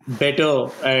better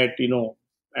at,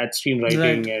 at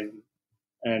screenwriting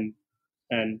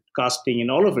and casting and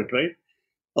all of it, right?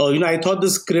 I thought the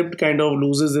script kind of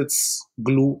loses its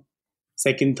glue,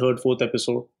 second, third, fourth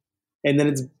episode. And then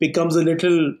it becomes a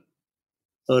little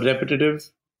repetitive.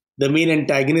 The main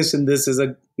antagonist in this is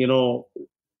I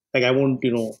won't,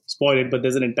 spoil it, but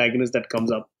there's an antagonist that comes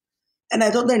up. And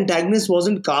I thought the antagonist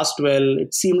wasn't cast well.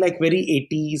 It seemed like very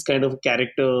 80s kind of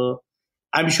character.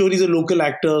 I'm sure he's a local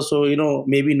actor, so,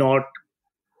 maybe not,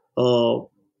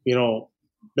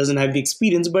 doesn't have the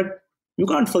experience, but you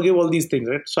can't forgive all these things,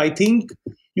 right? So I think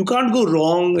you can't go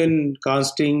wrong in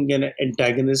casting an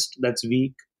antagonist that's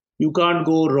weak. You can't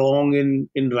go wrong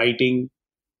in writing.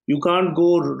 You can't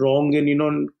go wrong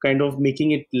in, kind of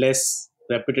making it less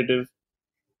repetitive.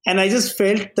 And I just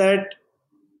felt that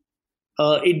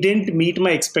it didn't meet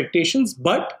my expectations,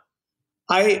 but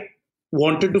I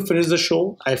wanted to finish the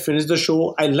show. I finished the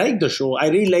show. I liked the show. I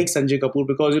really like Sanjay Kapoor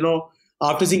because,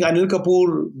 after seeing Anil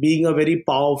Kapoor being a very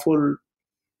powerful,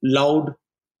 loud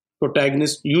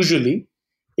protagonist, usually,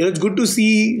 it's good to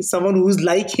see someone who is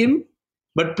like him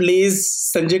but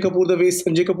plays Sanjay Kapoor the way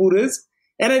Sanjay Kapoor is.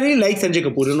 And I really like Sanjay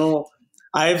Kapoor.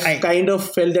 I've kind of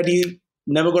felt that he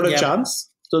never got a chance.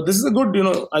 So this is a good,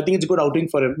 I think it's a good outing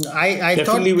for him. I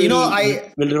definitely thought,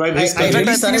 will revive his career. I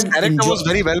think his character was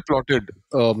very well plotted.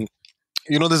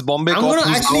 This Bombay cop.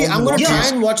 I'm going to try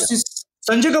and watch this.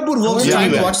 Sanjay Kapoor works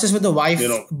really well. Watch this with the wife,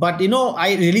 but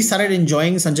I really started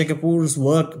enjoying Sanjay Kapoor's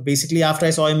work basically after I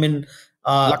saw him in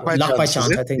Luck by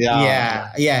Chance, I think.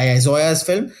 Yeah. Zoya's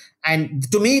film.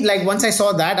 And to me, like once I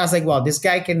saw that, I was like, wow, this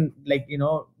guy can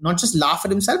not just laugh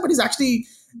at himself, but he's actually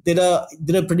did a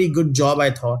pretty good job,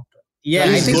 I thought. Yeah,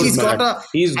 I think he's got a.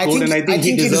 He's good, and I think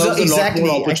he deserves a lot more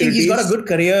opportunities. I think he's got a good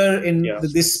career in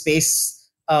this space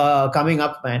coming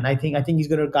up, man. I think he's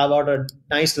going to carve out a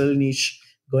nice little niche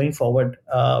going forward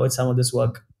with some of this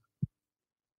work.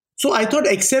 So I thought,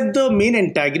 except the main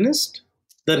antagonist,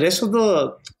 the rest of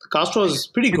the cast was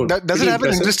pretty good. Does it have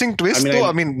an interesting twist?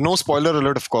 I mean, no spoiler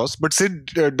alert, of course. But Sid,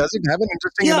 does it have an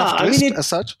interesting enough twist as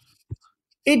such?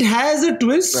 It has a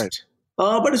twist, right.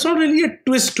 But it's not really a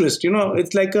twist. It's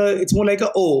more like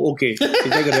okay. It's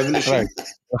like a revelation, right.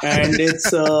 And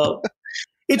it's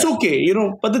okay,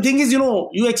 But the thing is,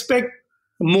 you expect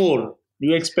more.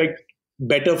 You expect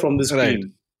better from this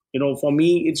film. For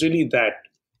me, it's really that,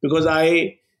 because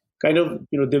I kind of,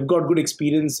 they've got good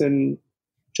experience in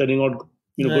churning out,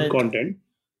 good content.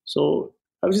 So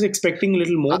I was just expecting a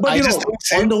little more. But,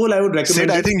 on the whole, I would recommend Sid,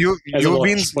 I think you've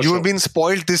been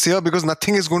spoiled this year, because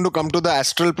nothing is going to come to the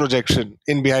astral projection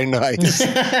in Behind the Eyes.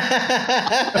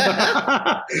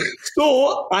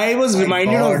 So I was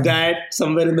reminded of that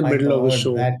somewhere in the middle of the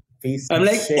show. I'm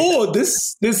like,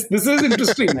 this is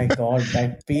interesting. My God,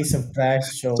 that piece of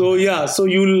trash show. So so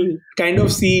you'll kind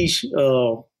of see,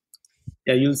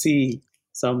 you'll see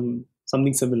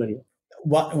something similar here.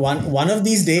 One of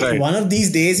these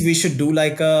days, we should do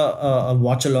like a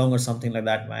watch along or something like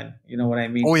that, man. You know what I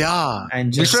mean? Oh yeah,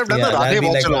 and we should have done the Radhe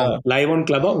watch along live on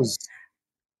Clubhouse.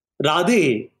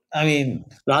 Radhe,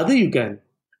 you can.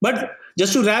 But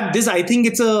just to wrap this, I think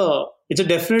it's a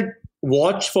definite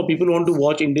watch for people who want to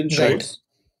watch Indian shows. Right.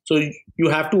 So you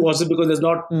have to watch it, because there's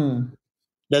not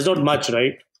much,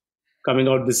 right, coming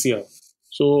out this year.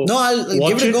 So no, I'll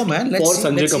give it a go, man. Let's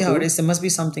see how it is. There must be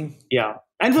something. Yeah.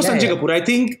 And for Sanjay Kapoor, I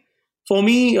think for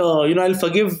me, I'll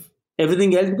forgive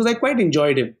everything else, because I quite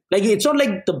enjoyed him. Like, it's not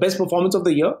like the best performance of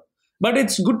the year, but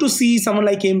it's good to see someone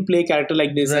like him play a character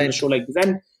like this and a show like this.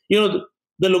 And,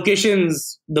 the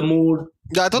locations, the mood.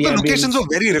 Yeah, I thought the locations were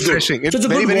very refreshing. It's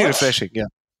very, very refreshing. Yeah.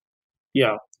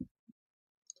 Yeah.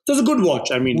 So it's a good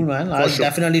watch. I mean, cool, man.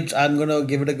 I'm going to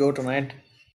give it a go tonight.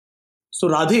 So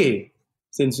Radhe,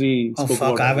 since we spoke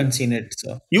about I haven't seen it.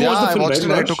 So you watched the film, watched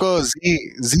it. I took a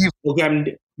Z.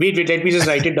 Okay, wait. Let me just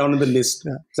write it down on the list,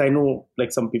 because I know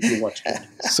like some people who watch it.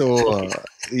 So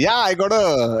I got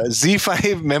a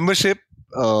Z5 membership.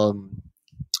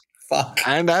 Fuck.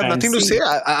 And I have nothing to say.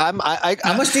 How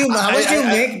much do you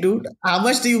make, dude? How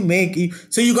much do you make?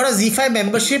 So you got a Z5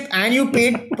 membership and you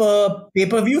paid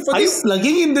pay-per-view for this? Are you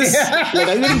plugging in this? No,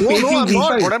 I'm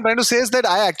not. What I'm trying to say is that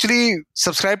I actually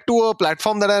subscribed to a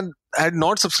platform that I had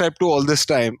not subscribed to all this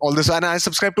time. And I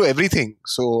subscribe to everything.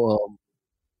 So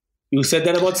you said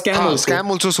that about Scam also. Scam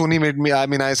also Sony made me. I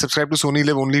mean, I subscribe to Sony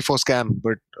Live only for Scam,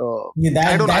 but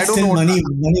that's still money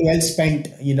well spent.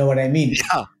 You know what I mean?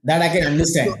 Yeah, that I can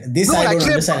understand. I don't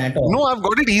understand at all. No, I've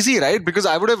got it easy, right? Because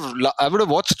I would have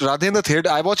watched Radhe in the theater.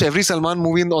 I watch every Salman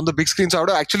movie on the big screen, so I would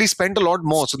have actually spent a lot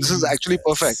more. So this is actually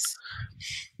perfect.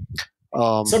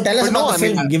 So tell us about the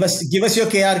film. Give us your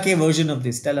KRK version of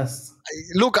this. Tell us.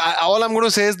 Look, all I'm going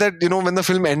to say is that when the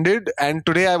film ended and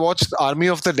today I watched Army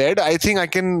of the Dead, I think I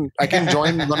can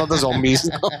join one of the zombies.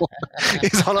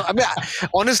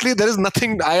 Honestly, there is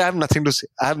nothing. I have nothing to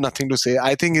say.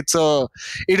 I think it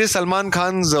is Salman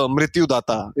Khan's Mrityu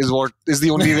Datta is the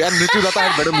only way. And Mrityu Datta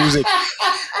had better music.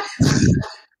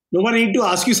 No, I need to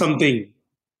ask you something.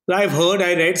 I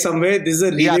read somewhere this is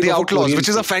a remake The Outlaws, of which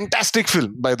is a fantastic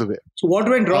film, by the way. So what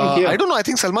went wrong here? I don't know. I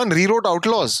think Salman rewrote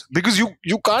Outlaws, because you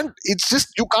can't. It's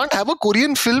just you can't have a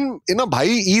Korean film in a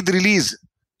Bhai Eid release.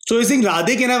 So you think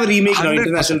Radhe can have a remake,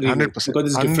 international remake, 100%,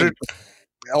 because it's different.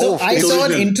 So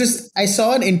I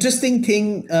saw an interesting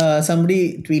thing.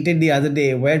 Somebody tweeted the other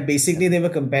day where basically they were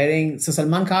comparing. So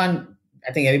Salman Khan,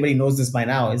 I think everybody knows this by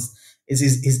now, is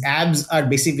his abs are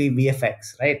basically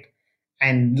VFX, right?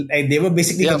 And they were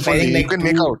basically comparing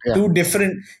two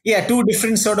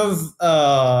different sort of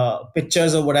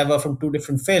pictures or whatever from two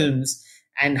different films,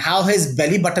 and how his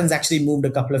belly buttons actually moved a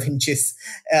couple of inches.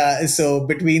 So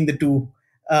between the two,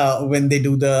 when they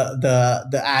do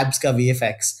the abs ka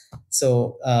VFX.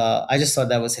 So I just thought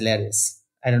that was hilarious.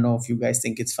 I don't know if you guys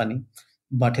think it's funny,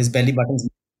 but his belly buttons.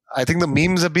 I think the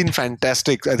memes have been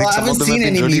fantastic. I think I haven't seen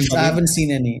any memes. I haven't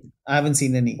seen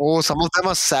any. Oh, some of them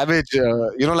are savage.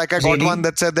 Like I got one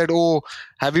that said that,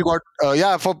 have you got,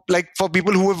 for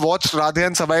people who have watched Radhe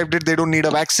and survived it, they don't need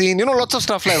a vaccine. Lots of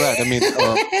stuff like that. I mean.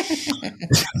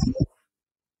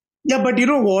 Yeah, but you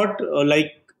know what?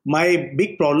 My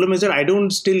big problem is that I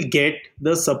don't still get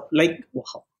the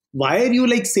why are you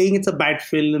like saying it's a bad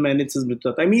film and it's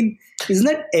Smriti? I mean, isn't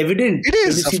that evident? It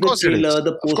is. When you see the trailer,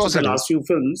 the poster, the last few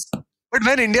films. But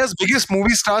when India's biggest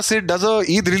movie star said does a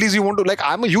Eid release, you want to like.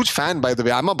 I'm a huge fan, by the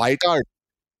way. I'm a bite-art.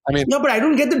 I mean, no, but I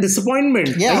don't get the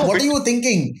disappointment. Yeah, what are you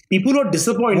thinking? People are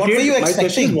disappointed. What were you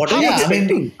expecting? What are you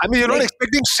expecting? I mean, you're not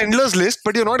expecting Schindler's List,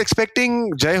 but you're not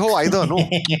expecting Jai Ho either. No,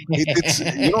 it's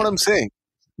you know what I'm saying,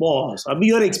 boss. I mean,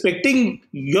 you're expecting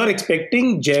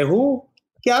Jai Ho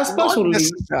के आसपास only.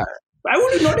 Why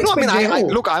would you not expect Jai Ho?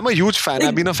 Look, I'm a huge fan.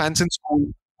 I've been a fan since school.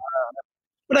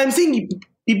 But I'm saying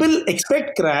people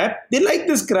expect crap. They like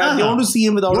this crap. They want to see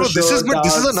him without a shirt. This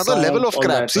is another level of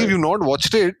crap. See, if you've not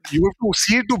watched it, you have to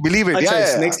see it to believe it.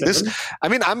 Next level. I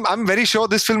mean, I'm very sure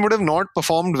this film would have not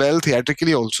performed well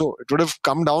theatrically also. It would have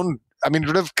come down. I mean, it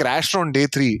would have crashed on day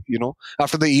 3,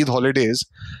 after the Eid holidays.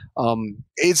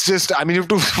 It's just, I mean, you have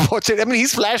to watch it. I mean,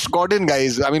 he's Flash Gordon,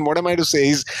 guys. I mean, what am I to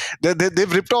say?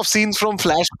 They've ripped off scenes from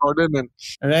Flash Gordon.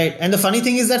 Right. And the funny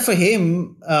thing is that for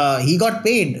him, he got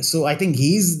paid. So I think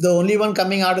he's the only one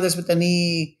coming out of this with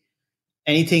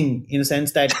anything in a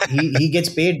sense that he gets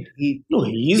paid. He's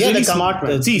really smart,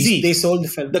 man. See, they sold the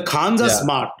film. The Khans are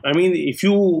smart. I mean, if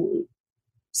you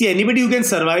see anybody who can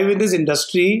survive in this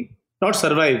industry, not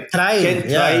survive, can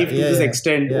thrive to this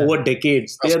extent over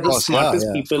decades. They are the smartest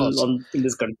people in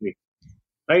this country.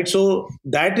 Right? So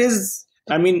that is,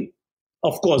 I mean,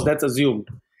 of course, that's assumed.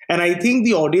 And I think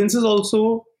the audiences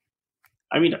also,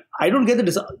 I mean, I don't get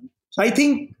so I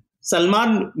think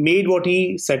Salman made what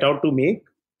he set out to make.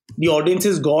 The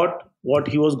audiences got what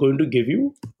he was going to give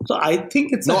you. So I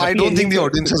think it's I don't think the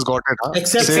audiences got it. Huh?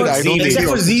 Except for Z. I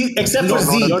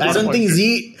don't think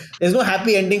Z. There's no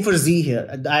happy ending for Z here.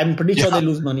 I'm pretty sure they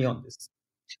lose money on this.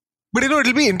 But it'll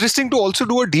be interesting to also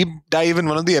do a deep dive in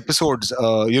one of the episodes.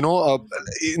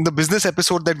 In the business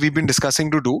episode that we've been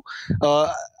discussing to do.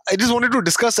 I just wanted to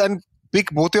discuss and pick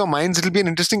both your minds. It'll be an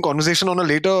interesting conversation on a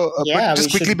later. But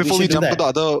just quickly before we jump to the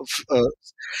other,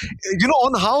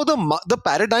 on how the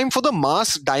paradigm for the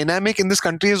mass dynamic in this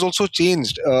country has also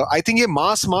changed. I think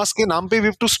mass ke naam pe we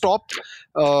have to stop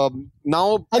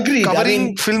now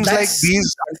covering films like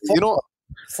these.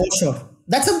 For sure.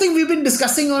 That's something we've been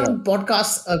discussing on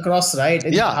podcasts across, right?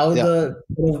 How the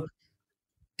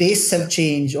tastes have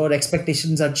changed or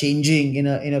expectations are changing in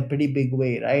a pretty big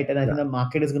way, right? And I think the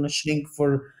market is going to shrink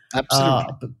for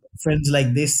films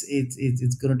like this.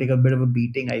 It's going to take a bit of a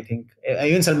beating, I think.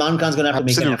 Even Salman Khan's going to have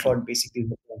to make an effort, basically.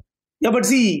 Yeah, but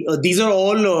see, these are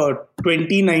all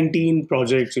 2019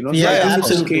 projects,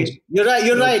 absolutely. You're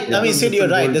right. I mean, Sid, you're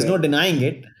right. There's no denying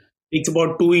it. It's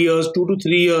about 2 to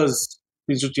 3 years.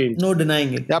 To change. No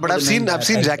denying it. Yeah, but I've seen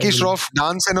Jackie Shroff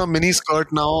dance in a mini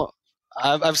skirt now.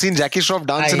 I've seen Jackie Shroff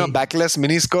dance in a backless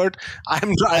mini skirt.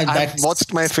 I've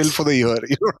watched my fill for the year.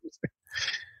 You know what I'm saying?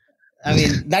 I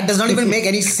mean, that does not even make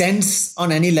any sense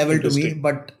on any level to me.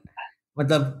 But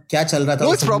मतलब क्या चल रहा था?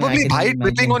 No, it's probably Bhai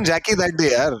tripping on Jackie that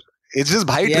day, yaar. It's just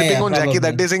Bhai tripping on Jackie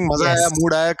that day, saying "मजा आया,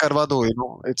 mood आया, करवा दो."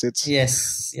 It's.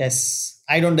 Yes.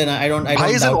 I don't deny. I don't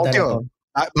Bhai is doubt an that at all.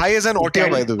 Bhai is an auteur,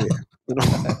 by the way.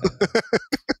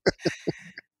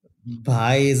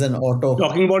 Bhai is an auto.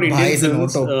 Talking about Indian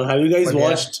films, have you guys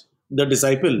watched The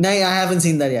Disciple? No, I haven't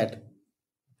seen that yet.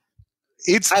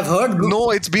 I've heard.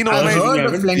 No, it's been online. I've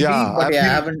heard plenty, but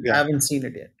I haven't seen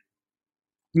it yet.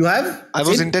 You have? I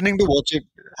was intending to watch it.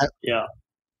 Yeah.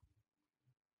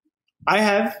 I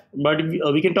have, but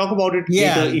we can talk about it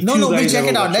later. If we'll check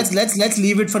it out. Let's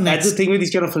leave it for next. That's the thing with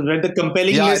these kind of films, right? The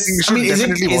compelling I think we should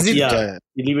definitely watch it. Yeah,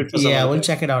 you leave it for some we'll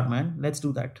check it out, man. Let's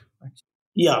do that.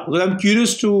 Yeah, because I'm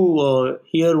curious to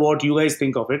hear what you guys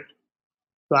think of it.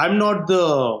 So I'm not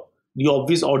the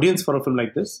obvious audience for a film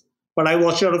like this, but I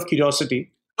watched it out of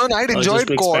curiosity. No, I'd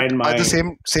enjoyed Caught by the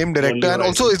same director, and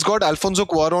also it's got Alfonso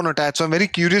Cuarón attached. So I'm very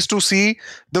curious to see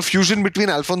the fusion between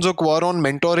Alfonso Cuarón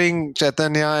mentoring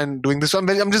Chaitanya and doing this. So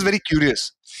I'm just very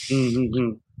curious.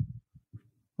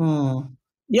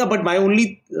 Yeah, but my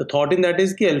only thought in that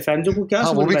is कि Alfonso को क्या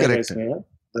समझ में आएगा इसमें यार?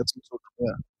 That's so true.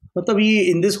 Yeah. मतलब he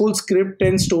in this whole script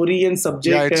and story and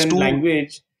subject and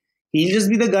language, he'll just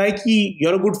be the guy कि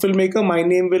you're a good filmmaker. My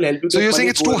name will help you. So you're saying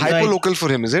it's too hyper-local for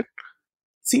him, is it?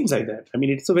 Seems like that. I mean,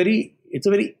 it's a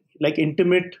very like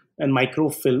intimate and micro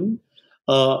film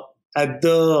at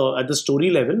the story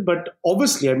level. But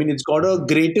obviously, I mean, it's got a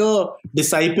greater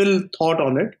disciple thought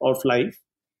on it of life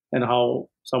and how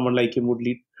someone like him would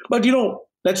lead. But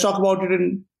let's talk about it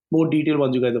in more detail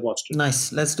once you guys have watched it.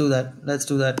 Nice. Let's do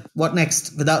that. What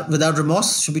next? Without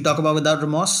Remorse? Should we talk about Without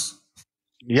Remorse?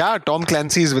 Yeah, Tom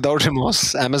Clancy's Without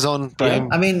Remorse, Amazon Prime.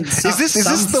 Yeah. I mean, is this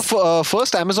the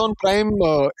first Amazon Prime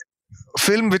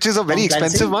film which is a very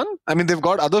expensive one? I mean, they've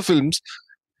got other films.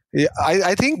 Yeah,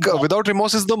 I think Without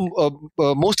Remorse is the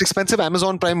most expensive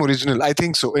Amazon Prime original. I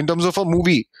think so. In terms of a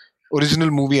movie, original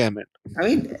movie, I meant. I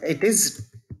mean, it is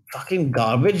fucking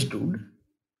garbage, dude.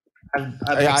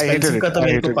 I hated it.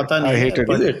 I hated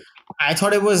it. I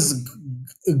thought it was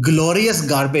glorious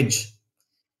garbage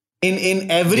in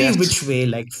every which way,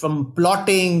 like from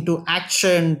plotting to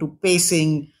action to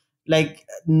pacing, like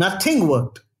nothing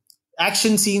worked.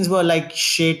 Action scenes were like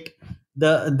shit.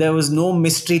 There was no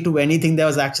mystery to anything that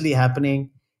was actually happening.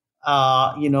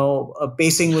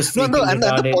 Pacing was freaking and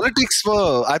the politics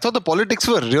were. I thought the politics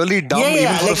were really dumb.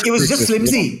 Yeah, like it was just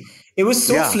flimsy. It was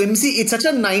so flimsy. It's such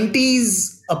a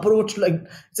 90s approach. Like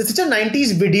it's such a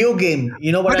 90s video game.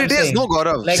 You know what I'm saying? But it is no,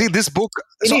 Gaurav. Like, see this book.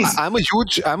 So I'm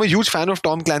a huge fan of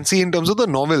Tom Clancy in terms of the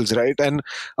novels, right? And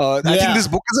I think this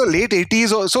book is a late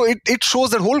 80s. So it shows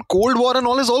that whole Cold War and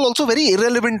all is also very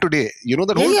irrelevant today. You know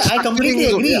that whole. Yeah, I completely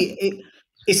agree.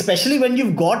 Especially when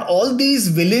you've got all these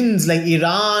villains like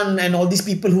Iran and all these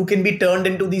people who can be turned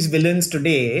into these villains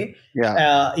today,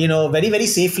 very, very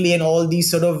safely, and all these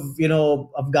sort of,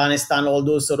 Afghanistan, all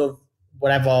those sort of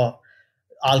whatever,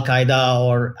 Al Qaeda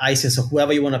or ISIS or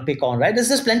whoever you want to pick on, right?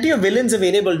 There's plenty of villains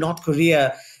available, North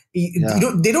Korea.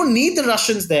 They don't need the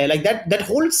Russians there. Like that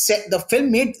whole set, the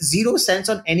film made zero sense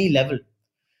on any level.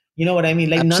 You know what I mean?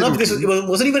 Like Absolutely. None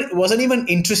of this wasn't even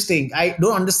interesting. I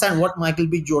don't understand what Michael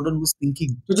B. Jordan was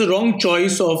thinking. It's a wrong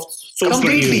choice of source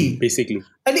material, basically.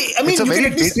 I mean, you can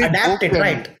at least adapt it,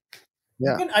 right?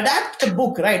 Yeah. You can adapt the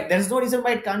book, right? There's no reason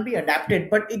why it can't be adapted,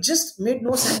 but it just made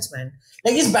no sense, man.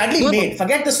 Like it's badly made.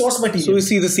 Forget the source material. So you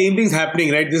see, the same thing's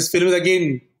happening, right? This film is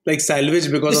again like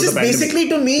salvaged because of the pandemic.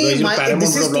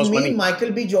 This is to me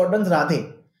Michael B. Jordan's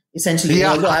Radhe. Essentially,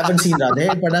 although I haven't seen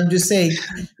Radhe, but I'm just saying,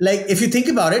 like, if you think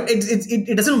about it,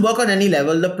 it doesn't work on any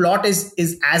level. The plot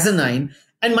is asinine,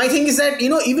 and my thing is that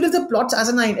even if the plot's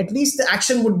asinine, at least the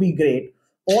action would be great,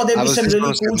 or there'd be some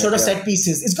really cool sort of set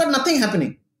pieces. It's got nothing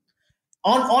happening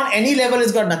on any level.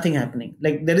 It's got nothing happening.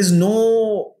 Like there is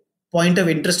no point of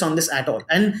interest on this at all,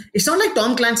 and it's not like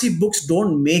Tom Clancy books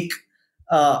don't make.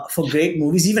 For great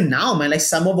movies, even now, man, like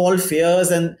Sum of All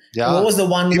Fears and what was the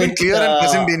one even with Clear and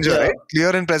Present Danger, right?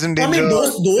 Clear and Present Danger. I mean,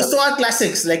 those are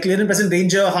classics, like Clear and Present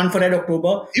Danger, Hunt for Red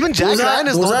October. Even Jack Ryan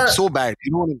is not so bad,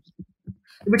 you know what I mean?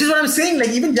 Which is what I'm saying. Like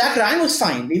even Jack Ryan was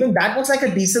fine. Even that was like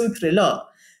a decent thriller.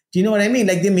 Do you know what I mean?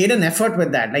 Like they made an effort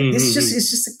with that. Like it's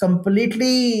just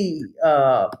completely.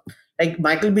 Like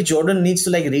Michael B. Jordan needs to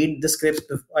like read the script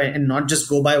and not just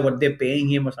go by what they're paying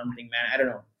him or something, man. I don't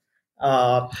know.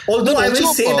 Although I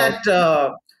will say that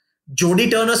Jodie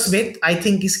Turner-Smith, I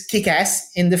think, is kick-ass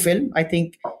in the film. I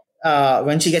think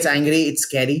when she gets angry, it's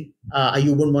scary.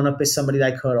 You wouldn't want to piss somebody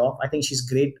like her off. I think she's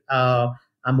great. I'm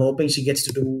hoping she gets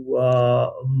to do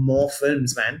more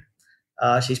films, man.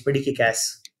 She's pretty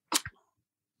kick-ass.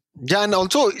 Yeah, and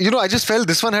also, I just felt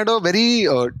this one had a very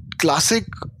classic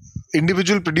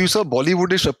individual producer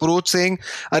Bollywoodish approach, saying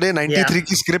अरे 93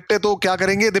 की script है तो क्या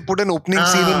करेंगे, they put an opening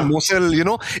scene in Mosul.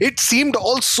 It seemed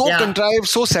all so contrived,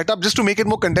 so set up just to make it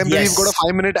more contemporary. You've got a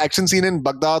 5-minute action scene in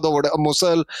Baghdad or whatever,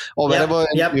 Mosul or wherever.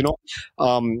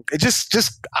 It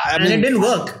just I mean, it didn't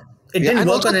work. It didn't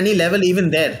work on any level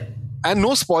even there. And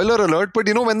no spoiler alert, but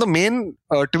when the main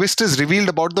twist is revealed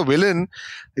about the villain,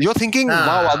 you're thinking,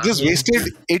 wow, I've just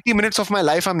wasted 80 minutes of my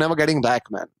life I'm never getting back,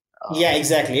 man. Yeah,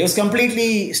 exactly. It was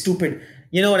completely stupid.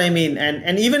 You know what I mean?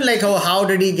 And even like how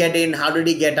did he get in? How did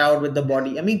he get out with the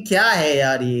body? I mean, kya hai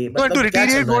yaar ye? No, to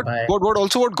reiterate what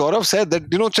Gaurav said, that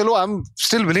chalo, I'm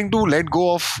still willing to let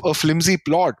go of a flimsy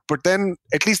plot, but then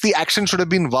at least the action should have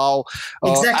been wow.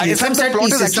 Exactly. In fact, the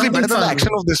plot is actually better than the action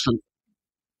of this film.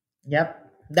 Yep.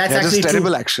 That's actually terrible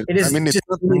true. action. It is it's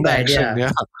really bad.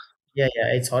 Action, Yeah,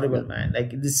 it's horrible, man.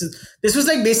 Like this was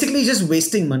like basically just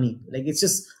wasting money. Like it's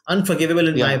just unforgivable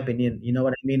in my opinion. You know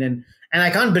what I mean? And I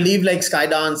can't believe like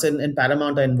Skydance and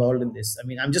Paramount are involved in this. I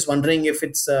mean, I'm just wondering if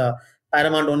it's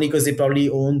Paramount only because they probably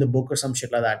own the book or some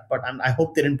shit like that. But I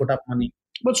hope they didn't put up money.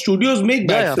 But studios make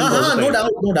bad films. No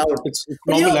doubt. It's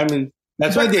normal. I mean,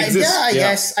 that's why they exist. I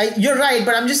guess you're right.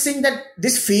 But I'm just saying that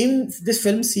this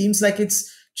film seems like it's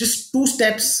just 2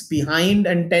 steps behind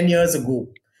and 10 years ago.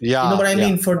 Yeah, you know what I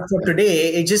mean? For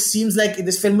today, it just seems like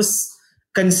this film was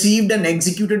conceived and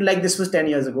executed like this was 10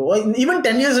 years ago. Or even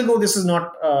 10 years ago, this is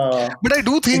not. But I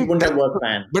do think it wouldn't have worked,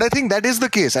 man. But I think that is the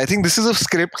case. I think this is a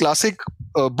script, classic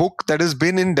book that has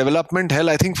been in development hell.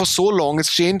 I think for so long,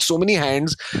 it's changed so many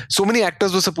hands. So many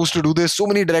actors were supposed to do this. So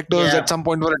many directors at some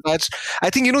point were attached. I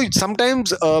think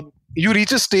sometimes. You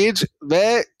reach a stage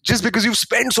where just because you've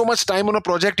spent so much time on a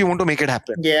project, you want to make it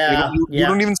happen. Yeah. You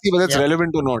don't even see whether it's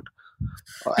relevant or not.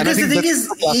 Because the thing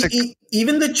is,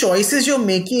 even the choices you're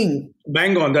making,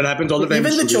 bang on, that happens all the time.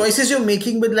 Even the choices you're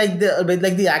making with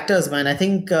the actors, man. I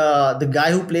think the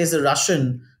guy who plays the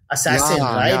Russian assassin,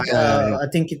 right? Yeah. I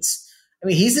think he's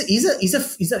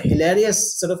a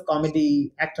hilarious sort of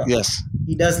comedy actor. Yes,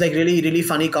 he does like really really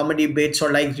funny comedy bits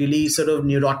or like really sort of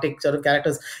neurotic sort of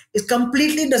characters. It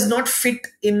completely does not fit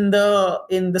in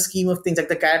the scheme of things, like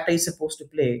the character he's supposed to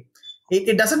play.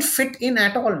 It doesn't fit in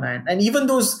at all, man. And even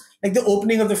those, like the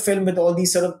opening of the film with all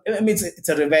these sort of, I mean, it's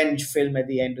a revenge film at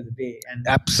the end of the day, and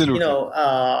absolutely,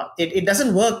 it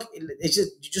doesn't work. It's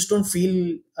just, you just don't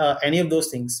feel any of those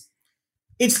things.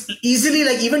 It's easily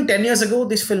like even 10 years ago,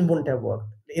 this film wouldn't have worked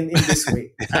in this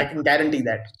way. I can guarantee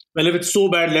that. Well, if it's so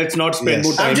bad, let's not spend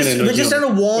more time and energy. We're just trying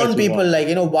to warn people, like,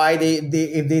 why they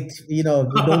don't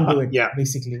do it. Yeah.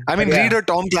 Basically. I mean, read a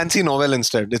Tom Clancy novel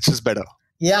instead. It's just better.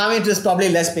 Yeah, I mean, it was probably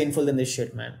less painful than this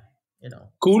shit, man.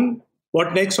 Cool.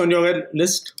 What next on your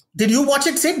list? Did you watch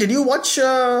it, Sid? Did you watch?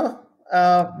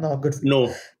 No, good for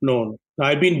you. No.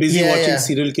 I've been busy watching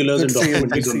serial killers and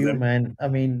documentaries. Good for you, man. I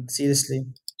mean, seriously.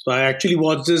 So I actually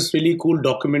watched this really cool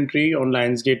documentary on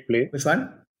Lionsgate Play. Which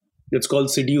one? It's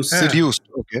called Seduced. Seduced,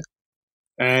 okay.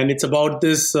 And it's about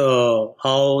this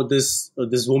how this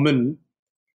woman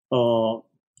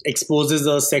exposes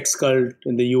a sex cult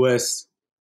in the US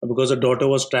because her daughter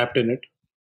was trapped in it.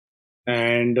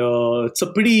 And it's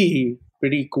a pretty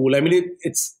cool. I mean,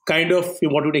 it's kind of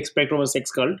what you'd expect from a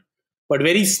sex cult, but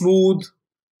very smooth.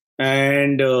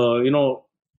 And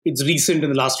it's recent in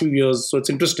the last few years, so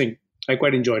it's interesting. I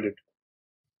quite enjoyed it.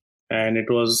 And it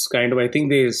was kind of, I think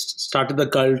they started the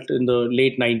cult in the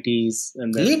late 90s.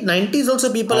 And then, late 90s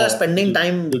also, people are spending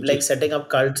time like setting up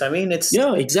cults. I mean, it's...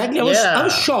 Yeah, exactly. I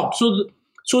was shocked.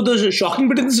 So the shocking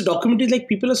bit in this documentary is like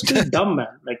people are still dumb,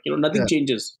 man. Like, nothing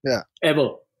changes. Yeah.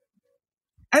 Ever.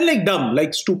 And like dumb,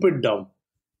 like stupid dumb.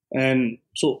 And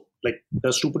so like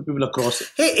there's stupid people across it.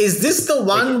 Hey, is this the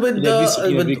one with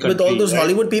all those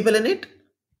Hollywood people in it?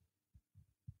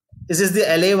 Is this the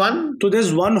LA one? So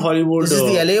there's one Hollywood. Is this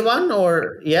the LA one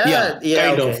or yeah,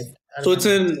 kind okay. of. So it's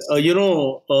in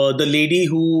the lady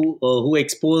who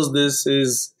exposed this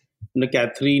is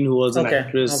Catherine, who was an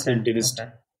actress in Dynasty,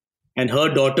 and her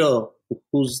daughter,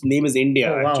 whose name is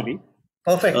India actually,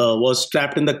 perfect, was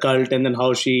trapped in the cult, and then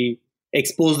how she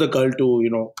exposed the cult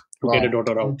to get her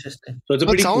daughter out. Interesting. So it's a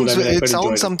pretty cool. It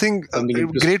sounds something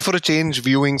great for a change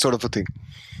viewing sort of a thing.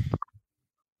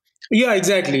 Yeah,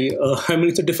 exactly. I mean,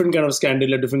 it's a different kind of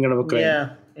scandal, a different kind of a crime.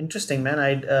 Yeah, interesting, man.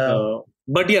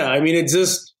 But yeah, I mean, it's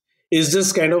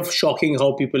just kind of shocking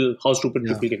how stupid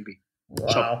people can be.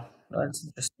 Wow, that's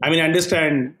interesting. I mean, I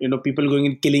understand, people going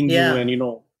and killing you, and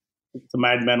it's a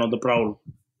madman on the prowl.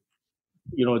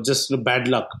 Just bad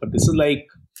luck. But this is like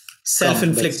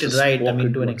self-inflicted, right? I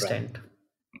mean, to an extent.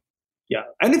 Yeah,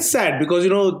 and it's sad because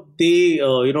they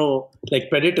like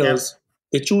predators,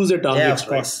 they choose their targets,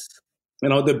 right?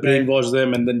 And how they brainwash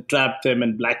them and then trap them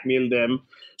and blackmail them.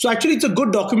 So actually, it's a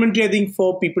good documentary, I think,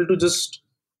 for people to just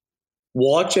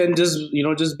watch and just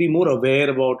be more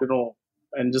aware about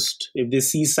and just if they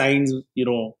see signs of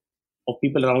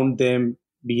people around them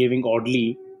behaving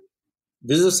oddly.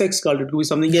 This is a sex cult. It could be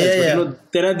something else.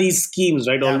 But there are these schemes,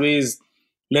 right? Yeah. Always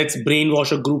let's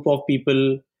brainwash a group of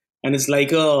people, and it's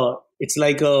like a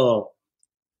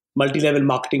multi-level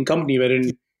marketing company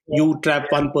wherein you trap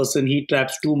one person, he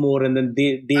traps two more, and then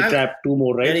they trap two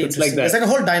more, right? It's like that. It's like a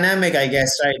whole dynamic, I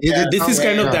guess, right? This is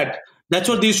kind of that. That's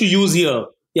what they used to use here.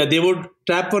 Yeah, they would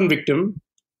trap one victim,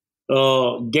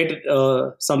 get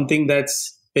something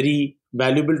that's very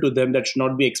valuable to them that should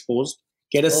not be exposed,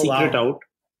 get a secret out,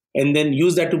 and then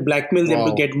use that to blackmail them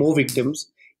to get more victims,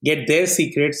 get their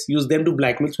secrets, use them to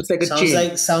blackmail. So it's like a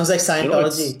chain. Sounds like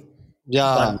Scientology.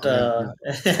 But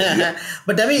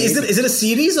but I mean, is it a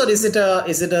series or is it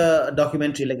a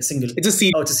documentary, like a single? It's a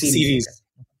series. Oh, it's a series.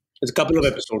 It's a couple of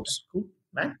episodes. Cool,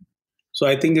 man. So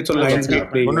I think it's on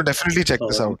Lionsgate Play. I'm going to definitely check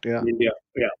this out. Yeah. India.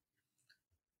 Yeah.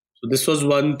 So this was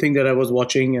one thing that I was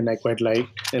watching and I quite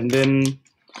liked. And then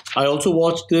I also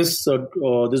watched this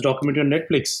documentary on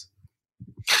Netflix.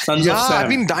 Sons of Sam. I've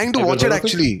been dying to watch it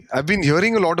actually. I've been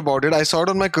hearing a lot about it. I saw it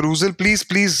on my carousel.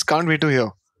 Please, can't wait to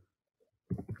hear.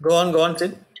 Go on,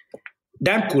 Sid.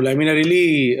 Damn cool. I mean, I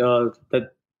really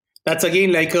that's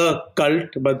again like a cult,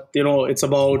 but it's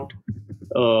about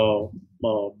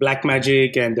black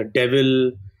magic and the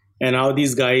devil and how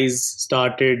these guys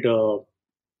started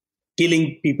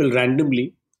killing people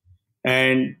randomly,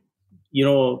 and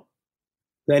the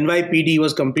NYPD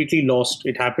was completely lost.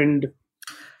 It happened,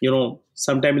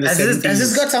 sometime in the 70s. Has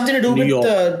this got something to do with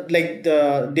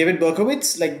the David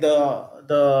Berkowitz, like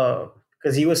the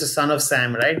because he was the son of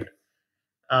Sam, right?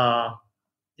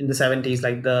 in the 70s,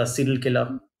 like the serial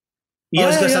killer? Yeah, or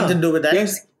is there something to do with that?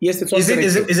 Yes, it's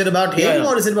is it about him, Yeah.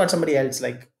 or is it about somebody else?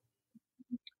 Like,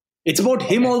 it's about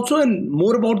him also, and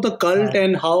more about the cult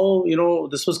and how,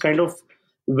 this was kind of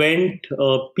went.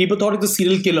 People thought it was a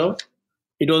serial killer.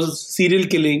 It was serial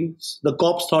killings. The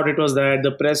cops thought it was that.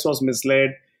 The press was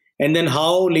misled. And then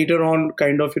how later on,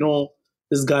 kind of,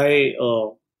 this guy,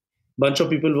 bunch of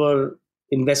people were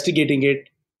investigating it,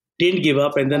 didn't give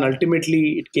up, and then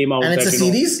ultimately it came out. And it's that, a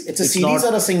series? It's a series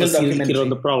or a single documentary? Killer on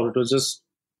the prowl. It was just...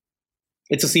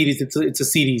 It's a series. It's a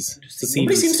series.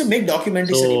 Nobody seems to make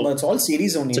documentaries anymore. It's all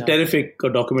series only. It's a terrific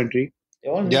documentary. They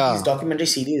all make these documentary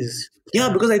series. Yeah,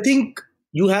 because I think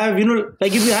you have,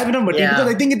 like if you have enough material, because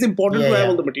I think it's important to have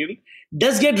all the material.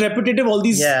 Does get repetitive, all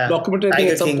these documentaries, I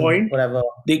think at some point. Whatever.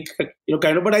 They,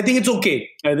 kind of, but I think it's okay.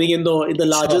 I think in the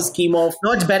larger scheme of...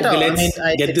 No, it's better. Okay, let's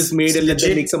get this made and let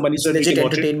them make some money so it's we can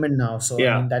watch entertainment it. Now. So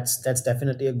I mean, that's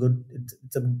definitely a good...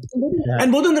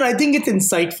 And more than that, I think it's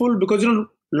insightful because,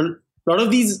 a lot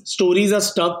of these stories are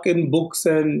stuck in books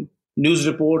and news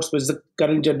reports, which the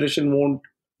current generation won't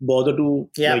bother to,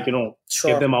 get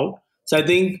them out. So I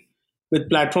think with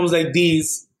platforms like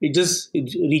these, it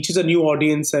reaches a new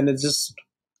audience and it's just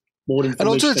more information. And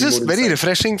also it's just very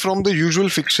refreshing from the usual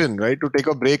fiction, right? To take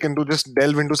a break and to just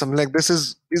delve into something like this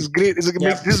is great.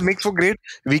 This makes for great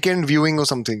weekend viewing or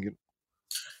something.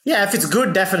 Yeah, if it's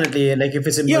good, definitely. Like if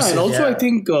it's immersive. Yeah, and also I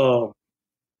think,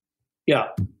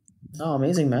 Oh,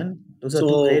 amazing, man. Those are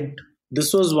two great.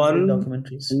 This was one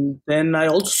documentaries. And then I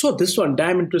also saw this one,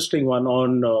 damn interesting one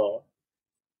on.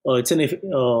 It's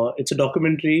a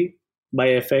documentary by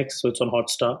FX, so it's on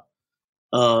Hotstar.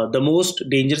 The Most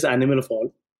Dangerous Animal of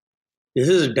All. This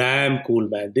is damn cool,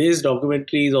 man. This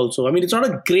documentary is also. I mean, it's not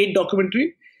a great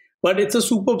documentary, but it's a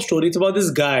superb story. It's about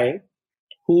this guy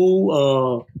who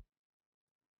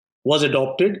was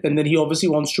adopted, and then he obviously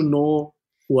wants to know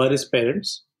who are his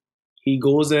parents. He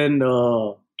goes and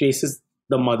chases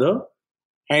the mother,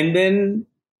 and then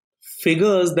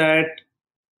figures that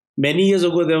many years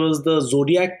ago there was the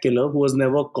Zodiac killer who was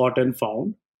never caught and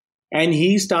found, and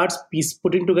he starts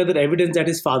putting together evidence that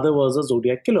his father was a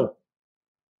Zodiac killer,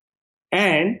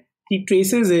 and he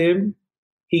traces him.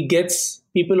 He gets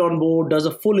people on board, does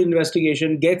a full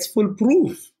investigation, gets full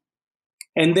proof,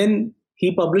 and then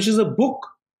he publishes a book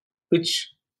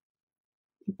which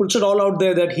puts it all out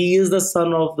there that he is the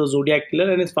son of the Zodiac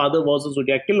killer and his father was a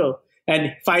Zodiac killer.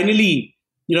 And finally,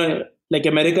 like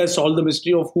America has solved the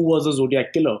mystery of who was the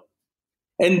Zodiac killer.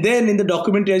 And then in the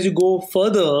documentary, as you go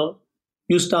further,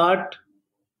 you start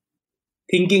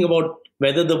thinking about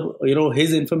whether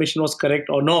his information was correct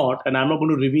or not. And I'm not going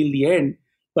to reveal the end,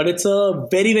 but it's a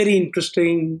very, very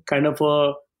interesting kind of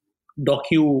a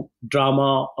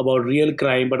docu-drama about real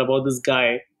crime, but about this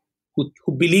guy who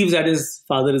believes that his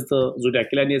father is the Zodiac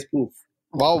killer and he has proof.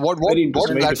 Wow, what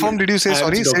platform did you say?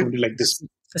 Sorry, like this.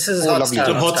 This is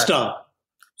Hotstar.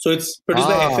 So it's produced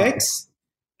by FX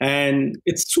and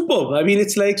it's superb. I mean,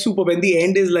 it's like superb. And the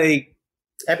end is like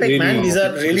epic, really, man. These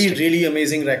are really, really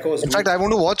amazing records. In fact, I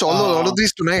want to watch all of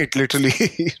these tonight, literally.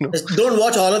 Don't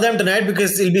watch all of them tonight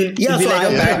because it'll be like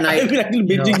a bad night.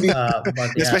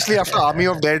 Especially after Army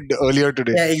of Dead earlier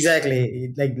today. Yeah,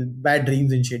 exactly. Like bad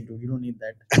dreams and shit, dude. You don't need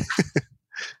that.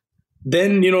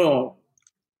 Then,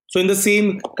 so in the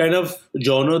same kind of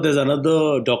genre, there's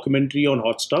another documentary on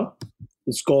Hotstar.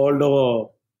 It's called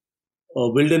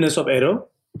Wilderness of Error.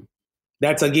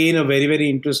 That's again a very, very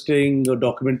interesting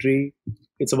documentary.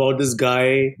 It's about this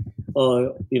guy,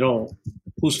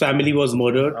 whose family was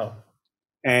murdered. Oh.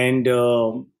 And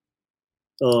the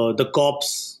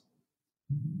cops,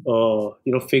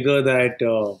 figure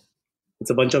that it's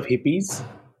a bunch of hippies.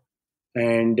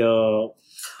 And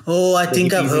I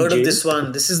think I've heard of this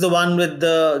one. This is the one with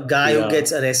the guy who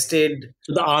gets arrested.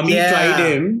 So the army tried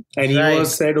him and he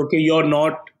was said, okay, you're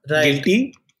not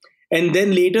guilty. And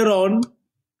then later on,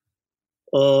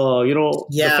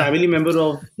 the family member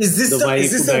of the wife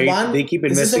who died, they keep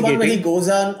investigating. Is this the one where he goes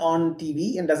on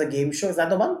TV and does a game show? Is that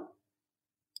the one?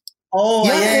 Oh,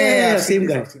 yeah. Same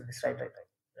guy. Right.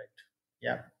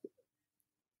 Yeah.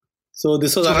 So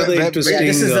this was another interesting...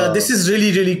 this is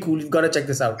really, really cool. You've got to check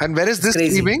this out. And where is this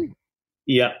streaming?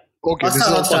 Yeah. Okay.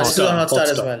 Hotstar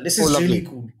as well. This is really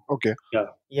cool. Okay.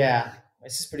 Yeah.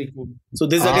 This is pretty cool. So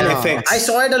this is again FX. I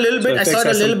saw it a little bit. I saw it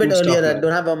a little bit earlier. I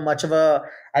don't have much of a...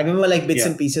 I remember like bits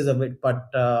and pieces of it, but...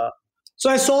 So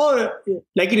I saw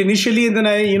like it initially and then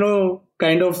I,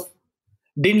 kind of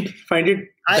didn't find it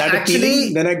that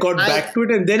appealing. Then I got back to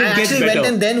it and then it gets better. I went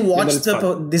and then watched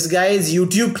this guy's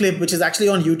YouTube clip, which is actually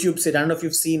on YouTube. So I don't know if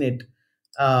you've seen it.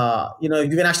 You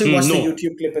can actually watch the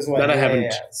YouTube clip as well. That I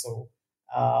haven't. So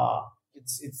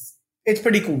it's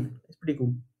pretty cool. It's pretty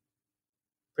cool.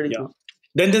 Pretty cool.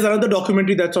 Then there's another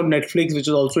documentary that's on Netflix, which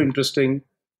is also interesting.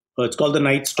 It's called The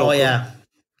Night Stalker. Oh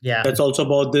yeah. That's also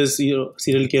about this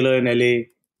serial killer in LA.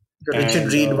 The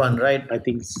Richard Reed one, right? I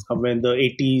think somewhere in the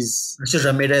 80s. Richard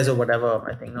Ramirez or whatever.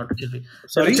 I think not Richard Reed.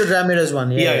 Sorry? Richard Ramirez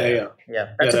one. Yeah.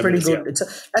 That's a pretty good.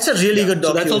 That's a really good documentary.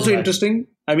 So that's also interesting.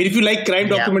 I mean, if you like crime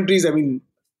documentaries, I mean,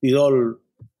 these are all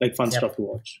like fun stuff to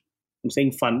watch. I'm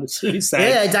saying fun. It's really sad.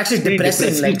 Yeah, it's actually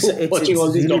depressing. Like watching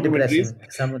all these really documentaries.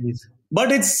 Some of these.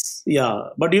 But it's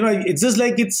it's just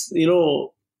like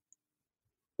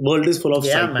world is full of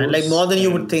psychos, man, like more than you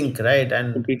would think, right?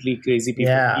 And completely crazy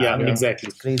people.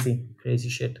 Exactly. Crazy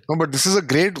shit. No, but this is a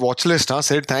great watch list, huh?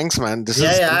 Sid, thanks, man. This is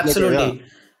absolutely.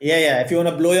 Yeah. If you want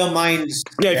to blow your mind.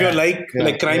 Yeah, if you're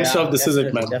like crime stuff, this is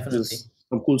it, man. Definitely. There's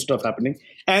some cool stuff happening.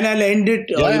 And I'll end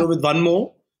it with one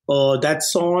more.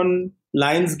 That's on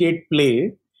Lionsgate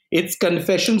Play. It's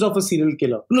Confessions of a Serial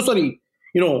Killer. No, sorry.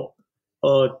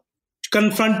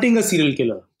 Confronting a Serial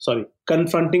Killer. So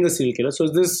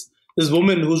it's this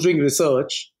woman who's doing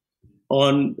research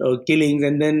on killings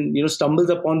and then stumbles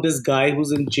upon this guy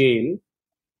who's in jail,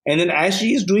 and then as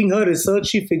she is doing her research,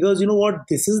 she figures,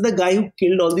 this is the guy who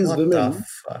killed all these women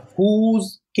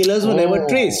whose killers were never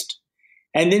traced.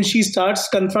 And then she starts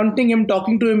confronting him,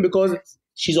 talking to him, because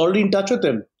she's already in touch with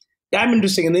him. Damn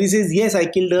interesting. And then he says, yes, I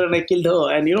killed her and I killed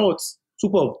her, and it's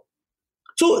superb.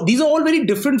 So these are all very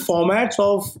different formats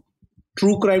of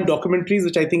true crime documentaries,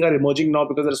 which I think are emerging now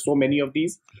because there are so many of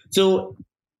these. So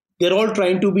they're all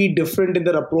trying to be different in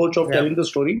their approach of telling the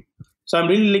story. So I'm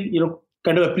really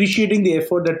kind of appreciating the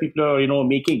effort that people are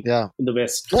making in the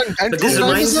West. And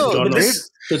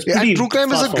true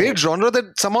crime is a great genre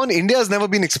that somehow in India has never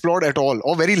been explored at all,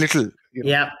 or very little.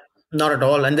 Yeah, not at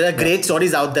all. And there are great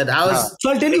stories out there. So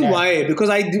I'll tell you why. Because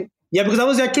I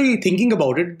was actually thinking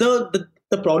about it. The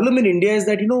problem in India is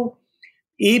that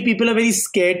people are very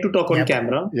scared to talk on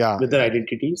camera with their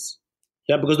identities.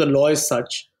 Yeah, because the law is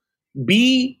such.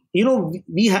 B,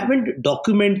 we haven't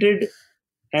documented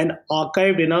and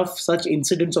archived enough such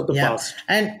incidents of the past.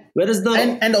 And whereas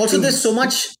and also there's so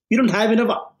mumuch. We don't have enough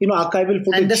archival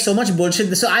footage. And there's so much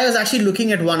bullshit. So I was actually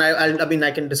looking at one. I mean,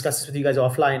 I can discuss this with you guys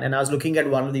offline. And I was looking at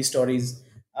one of these stories.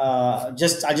 A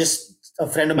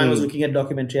friend of mine was looking at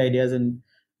documentary ideas, and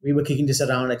we were kicking this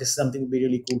around, like this is something would be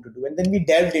really cool to do. And then we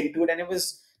delved into it, and it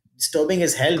was disturbing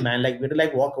as hell, man. Like we had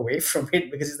to walk away from it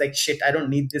because it's like, shit, I don't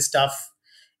need this stuff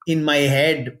in my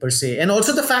head per se. And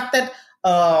also the fact that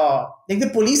the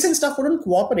police and stuff wouldn't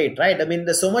cooperate, right? I mean,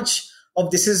 there's so much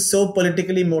of this is so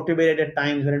politically motivated at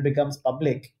times when it becomes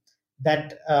public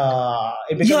that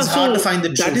it becomes hard to find the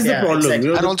truth. That is the problem.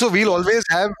 Exactly. And also we'll always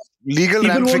have legal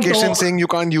ramifications saying you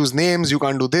can't use names, you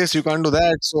can't do this, you can't do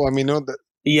that. So I mean,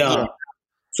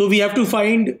 So we have to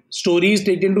find stories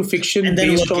taken to fiction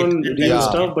based on real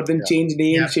stuff, but then change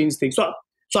names, change things. So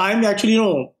I'm actually,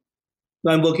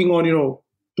 I'm working on,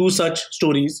 2 such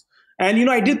stories. And,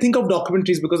 I did think of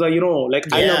documentaries because I love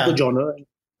the genre.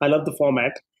 I love the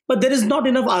format. But there is not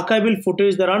enough archival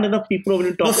footage. There aren't enough people who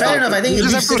will talk about it. Fair enough. I think you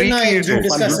just have to recreate it.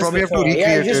 You probably have to recreate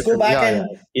it. You just go back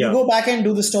you go back and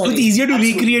do the story. So it's easier to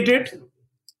recreate it.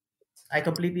 I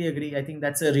completely agree. I think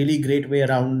that's a really great way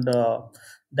around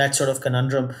that sort of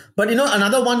conundrum. But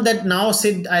another one that now,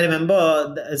 Sid, I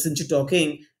remember since you're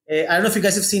talking, I don't know if you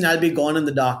guys have seen I'll Be Gone in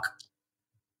the Dark.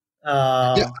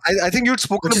 I think you'd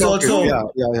spoken about it.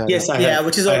 Yes, I have.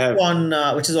 Which is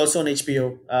also on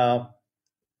HBO.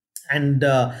 And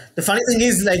the funny thing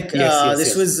is,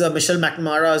 this was Michelle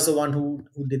McNamara is the one who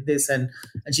did this, and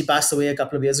she passed away a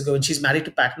couple of years ago. And she's married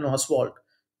to Patton Oswalt,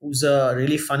 who's a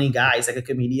really funny guy. He's like a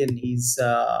comedian. He's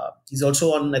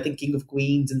also on, I think, King of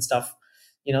Queens and stuff.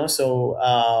 So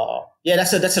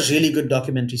that's a really good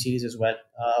documentary series as well.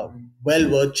 Well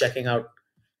worth checking out,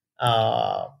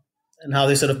 and how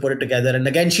they sort of put it together. And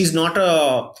again, she's not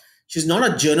a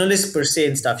journalist per se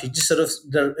and stuff. She just sort of,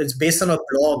 it's based on a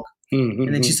blog,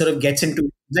 and then she sort of gets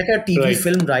into, like a TV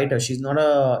film writer. She's not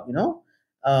a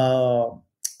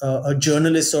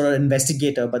journalist or an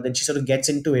investigator, but then she sort of gets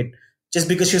into it just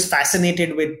because she was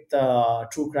fascinated with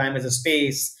true crime as a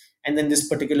space, and then this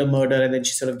particular murder, and then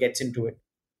she sort of gets into it.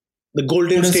 The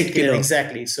Golden State Killer.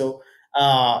 Exactly. So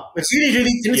it's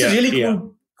a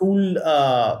really cool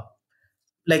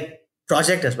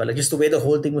project as well. Like just the way the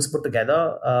whole thing was put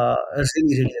together. It's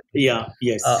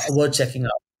really worth checking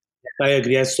out. I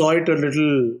agree. I saw it a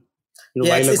little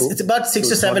while ago. It's about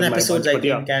 6 or 7 episodes, I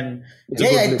think. And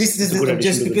this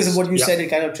just because of what you said, it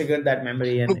kind of triggered that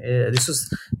memory. And it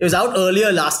was out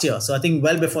earlier last year. So I think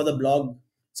well before the blog.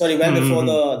 Sorry, well before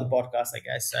the podcast, I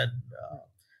guess. And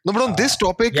no, but on this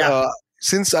topic,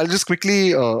 since I'll just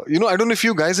quickly, I don't know if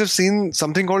you guys have seen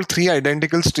something called 3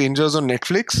 Identical Strangers on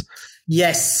Netflix.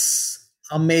 Yes,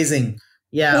 amazing.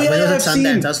 Yeah, Oh yeah, when it yeah, was I've at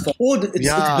Sundance, seen. I was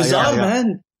It's bizarre,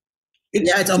 man.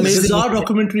 it's It's a amazing. bizarre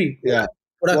documentary. Yeah.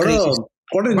 What a crazy.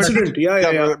 What an incident.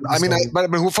 Yeah. I mean, but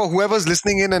for whoever's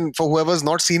listening in and for whoever's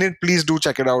not seen it, please do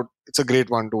check it out. It's a great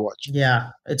one to watch.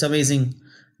 Yeah, it's amazing.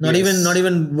 Not Yes.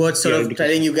 even words sort of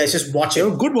telling you guys, just watch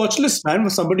it. Good watch list, man, for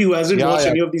somebody who hasn't watched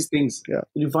any of these things. Yeah,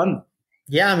 it'll be fun.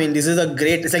 Yeah, I mean, this is a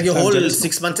great. It's like your whole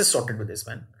 6 months is sorted with this,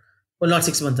 man. Well, not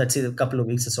 6 months. I'd say a couple of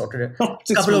weeks is sorted. A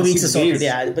couple of weeks is sorted.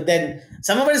 Yeah, but then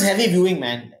some of it is heavy viewing,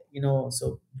 man.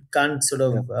 So you can't sort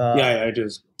of. Yeah, it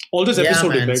is. All this episode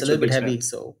man, is right. It's a little bit heavy.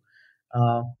 So.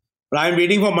 But I'm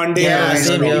waiting for Monday. Yeah,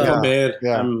 I'm waiting for Bear.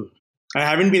 Yeah. I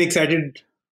haven't been excited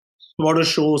about a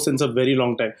show since a very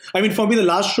long time. I mean, for me, the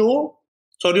last show,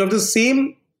 of the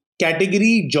same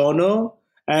category, genre,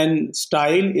 and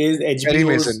style is HBO's Perry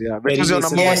Mason, which was your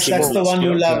number one Yes, that's the one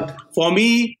you loved. For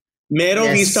me, Mayor of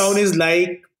Easttown is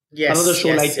like another show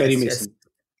like Perry Mason.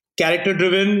 Character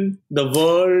driven, the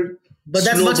world. But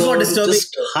that's much more disturbing.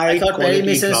 I thought Perry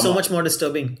Mason is so much more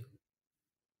disturbing.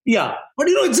 Yeah, but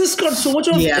it's just got so much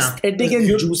of aesthetic and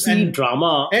juicy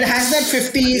drama. And it has that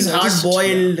 50s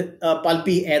hard-boiled,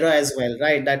 pulpy era as well,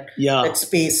 right? That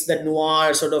space, that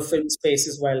noir sort of film space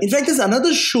as well. In fact, there's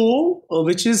another show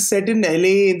which is set in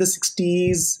LA in the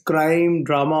 60s, crime,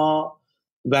 drama,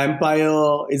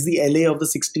 vampire. It's the LA of the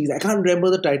 60s. I can't remember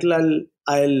the title.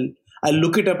 I'll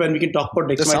look it up and we can talk about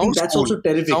next time. I think that's also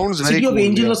terrific. City of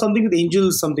Angels or something with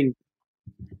angels, something.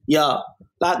 Yeah,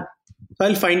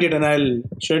 I'll find it and I'll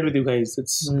share it with you guys.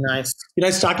 It's nice.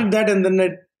 I started that and then I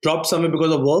dropped somewhere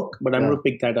because of work, but I'm going to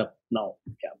pick that up now.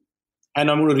 Yeah, and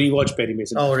I'm going to rewatch Perry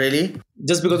Mason. Oh, really?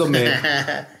 Just because of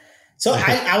Mayor. So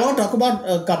I want to talk about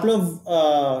a couple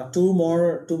of two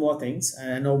more things.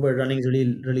 I know we're running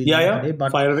really long today,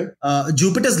 but fire away.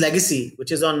 Jupiter's Legacy,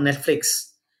 which is on Netflix.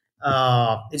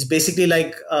 It's basically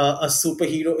like a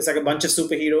superhero. It's like a bunch of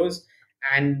superheroes,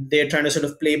 and they're trying to sort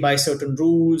of play by certain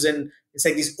rules. And it's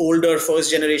like these older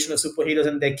first generation of superheroes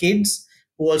and their kids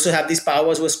who also have these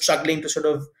powers, who are struggling to sort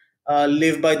of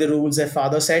live by the rules their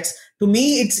father sets. To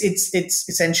me, it's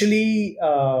essentially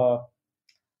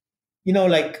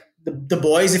like the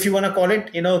boys, if you want to call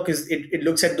it, because it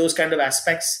looks at those kind of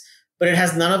aspects, but it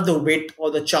has none of the wit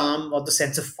or the charm or the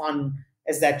sense of fun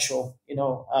as that show.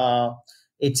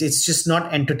 It's just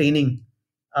not entertaining.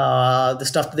 The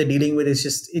stuff that they're dealing with is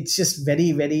just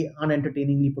very, very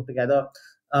unentertainingly put together.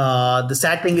 The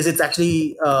sad thing is it's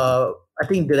actually I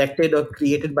think directed or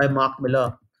created by Mark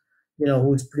Miller,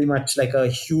 who's pretty much like a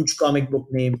huge comic book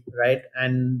name, right?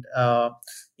 And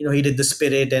he did The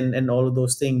Spirit and all of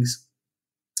those things.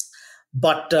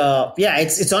 But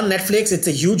it's on Netflix. It's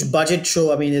a huge budget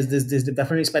show. I mean, they've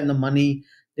definitely spent the money.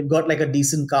 They've got like a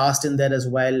decent cast in there as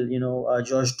well.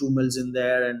 George Duhamel's in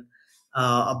there and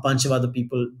a bunch of other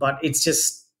people. But it's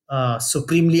just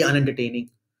supremely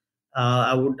unentertaining.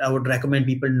 I would recommend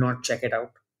people not check it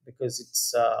out because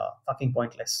it's fucking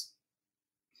pointless.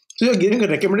 So you're giving a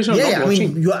recommendation? Yeah, I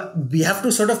mean, we have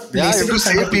to sort of place it to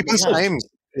save people's time.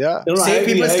 Yeah, save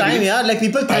people's time. Yeah, like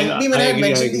people thank me when I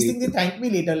mention these things. They thank me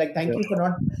later. Like, thank you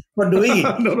for doing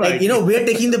it. We're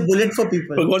taking the bullet for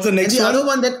people. But what's the next one?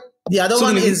 The other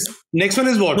one is next one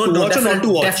is what? To watch or not to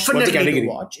watch? Definitely to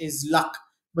watch is Luck,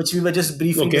 which we were just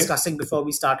briefly discussing before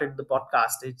we started the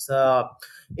podcast.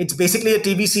 It's basically a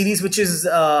TV series which is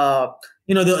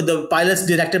the pilot's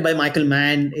directed by Michael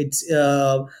Mann. It's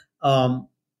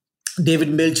David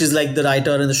Milch is like the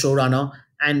writer and the showrunner,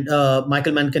 and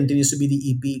Michael Mann continues to be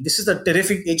the EP. This is a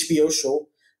terrific HBO show.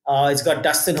 It's got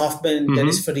Dustin Hoffman,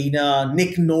 Dennis Farina,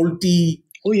 Nick Nolte.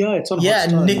 Oh yeah, it's on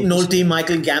Hotstar. Nick Nolte,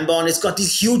 Michael Gambon. It's got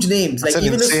these huge names. That's like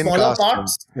even the smaller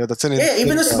parts. Yeah, that's an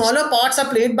even the smaller parts are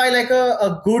played by like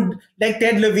a good, like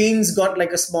Ted Levine's got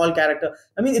like a small character.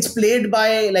 I mean, it's played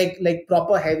by like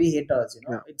proper heavy hitters.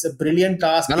 It's a brilliant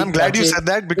cast. And I'm glad you said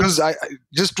that because I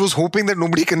just was hoping that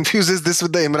nobody confuses this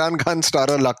with the Imran Khan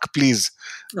starrer Luck. Please.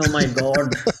 Oh my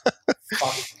God.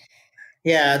 Fuck.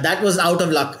 Yeah, that was out of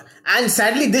luck. And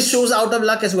sadly, this show's out of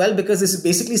luck as well because this is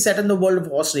basically set in the world of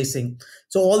horse racing.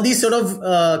 So all these sort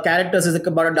of characters, there's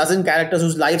about a dozen characters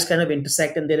whose lives kind of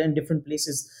intersect and they're in different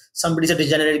places. Somebody's a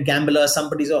degenerate gambler,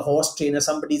 somebody's a horse trainer,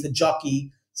 somebody's a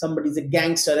jockey, somebody's a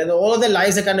gangster. And all of their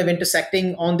lives are kind of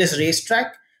intersecting on this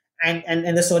racetrack.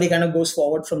 And the story kind of goes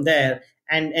forward from there.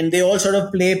 And they all sort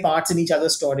of play parts in each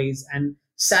other's stories. And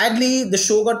sadly, the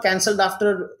show got cancelled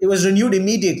after it was renewed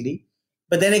immediately.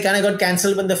 But then it kind of got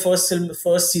cancelled when the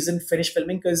first season finished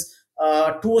filming because 2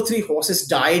 or 3 horses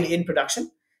died in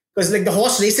production. Because like the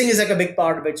horse racing is like a big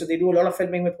part of it. So they do a lot of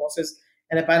filming with horses.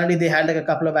 And apparently they had like a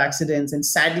couple of accidents. And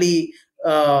sadly,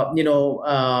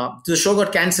 the show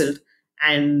got cancelled.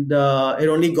 and it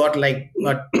only got like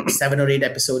what 7 or 8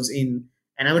 episodes in.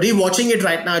 And I'm rewatching it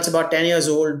right now. It's about 10 years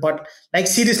old, but like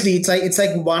seriously, it's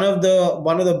like one of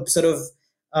the sort of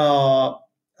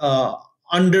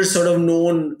under sort of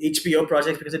known HBO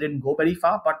projects because it didn't go very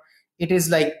far. But it is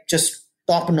like just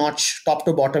top notch, top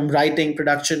to bottom, writing,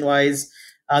 production wise.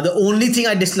 The only thing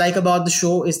I dislike about the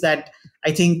show is that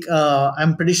I think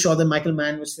I'm pretty sure that Michael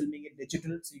Mann was filming it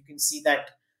digital, so you can see that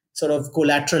sort of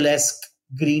Collateral-esque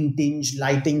green tinge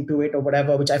lighting to it or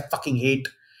whatever, which I fucking hate.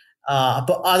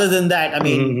 But other than that, I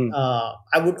mean,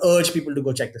 I would urge people to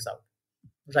go check this out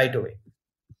right away.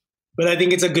 Well, I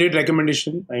think it's a great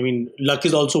recommendation. I mean, luck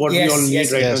is also what we all need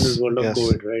now in this world of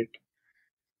COVID, right?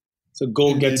 So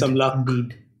go get some luck.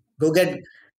 Indeed. Go get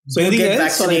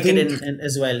vaccinated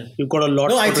as well. You've got a lot.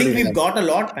 No, I think we've got a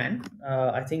lot, man.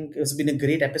 I think it's been a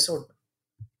great episode.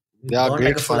 We've great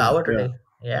like a full hour today.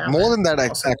 Yeah, more than that,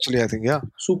 actually, I think. Yeah,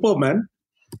 super, man.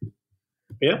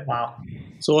 Yeah. Wow.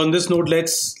 So on this note,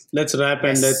 let's wrap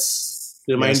and let's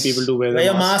remind people to wear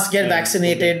your mask, get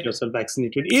vaccinated. Get yourself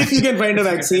vaccinated. If you can find a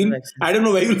vaccine. I don't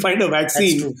know where you'll find a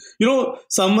vaccine.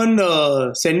 Someone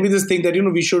sent me this thing that,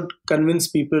 we should convince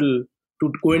people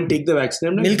to go and take the vaccine.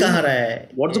 I'm like,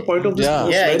 what's the point of this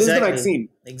post? Where is the vaccine?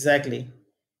 Exactly.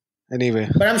 Anyway.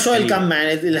 But I'm sure it'll come,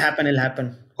 man. It'll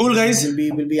happen. Cool, guys.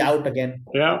 We'll be out again.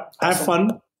 Yeah. Have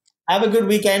fun. Have a good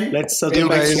weekend. Let's see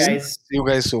you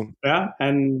guys soon. Yeah.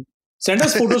 And send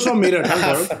us photos from Meerut.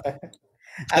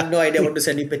 I have no idea what to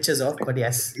send you pictures of, but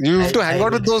yes. You have to hang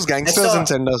out with those gangsters and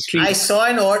send us. I saw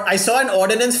an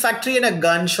ordnance factory and a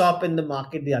gun shop in the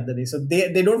market the other day. So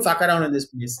they don't fuck around in this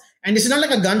place. And it's not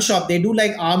like a gun shop. They do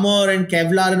like armor and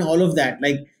Kevlar and all of that.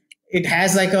 Like it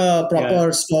has like a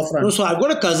proper storefront. No, so I've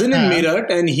got a cousin in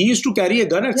Meerut and he used to carry a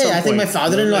gun at some point. I think my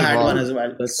father-in-law had one as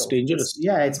well. That's dangerous.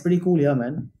 It's pretty cool here,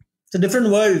 man. It's a different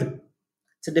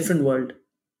world.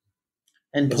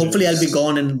 And hopefully I'll be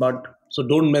gone in about... So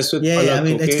don't mess with Palak, I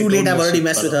mean, it's too late. I've already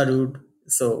messed with her, dude.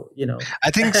 So, I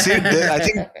think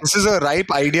this is a ripe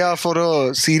idea for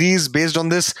a series based on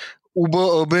this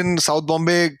uber-urban South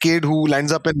Bombay kid who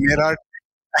lands up in Meerut.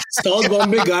 South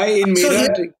Bombay guy in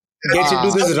Meerut gets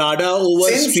into this RADA over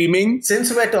streaming.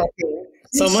 Since we're talking...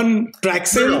 Someone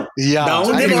tracks him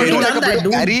down. They've already done that,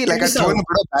 dude. Like a thrown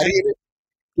Barry in it.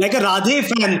 Like a Radhe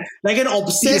fan. Like an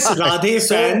obsessed Radhe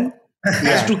fan.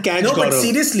 Has to catch Gaurav. But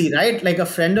seriously, right? Like a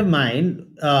friend of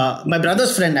mine, my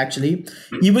brother's friend actually,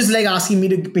 he was like asking me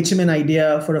to pitch him an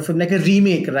idea for a film, like a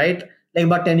remake, right? Like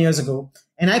about 10 years ago.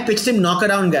 And I pitched him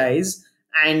Knockaround Guys.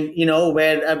 And,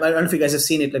 where, I don't know if you guys have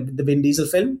seen it, like the Vin Diesel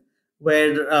film,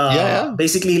 where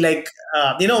basically like,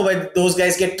 where those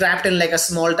guys get trapped in like a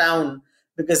small town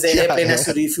because their airplane has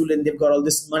to refuel and they've got all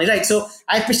this money, right? So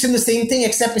I pitched him the same thing,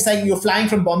 except it's like you're flying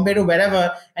from Bombay to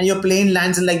wherever and your plane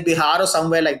lands in like Bihar or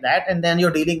somewhere like that. And then you're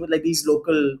dealing with like these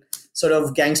local sort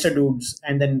of gangster dudes.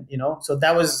 And then, so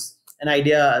that was an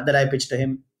idea that I pitched to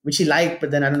him, which he liked,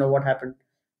 but then I don't know what happened.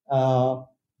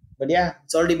 But yeah,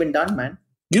 it's already been done, man.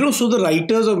 So the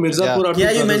writers of Mirzapur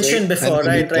are you mentioned before,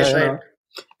 right?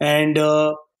 And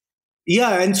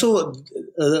and so,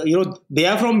 they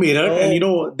are from Meerut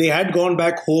and, they had gone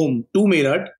back home to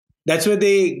Meerut. That's where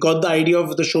they got the idea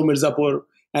of the show Mirzapur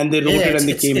and they wrote it and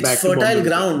they came back. It's fertile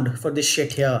ground for this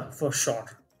shit here, for sure.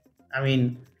 I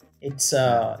mean, it's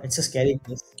a scary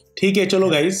place. ठीक है, चलो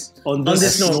guys. On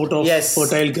this note of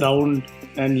fertile ground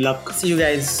and luck. See you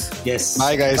guys. Yes.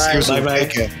 Bye guys. Bye.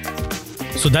 Take care.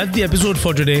 So that's the episode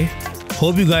for today.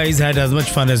 Hope you guys had as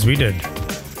much fun as we did.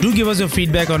 Do give us your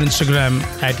feedback on Instagram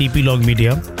at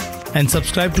EPlogMedia and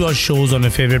subscribe to our shows on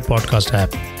your favorite podcast app.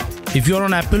 If you're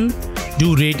on Apple,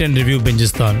 do rate and review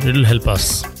Bingistan. It'll help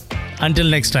us. Until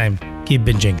next time, keep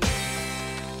binging.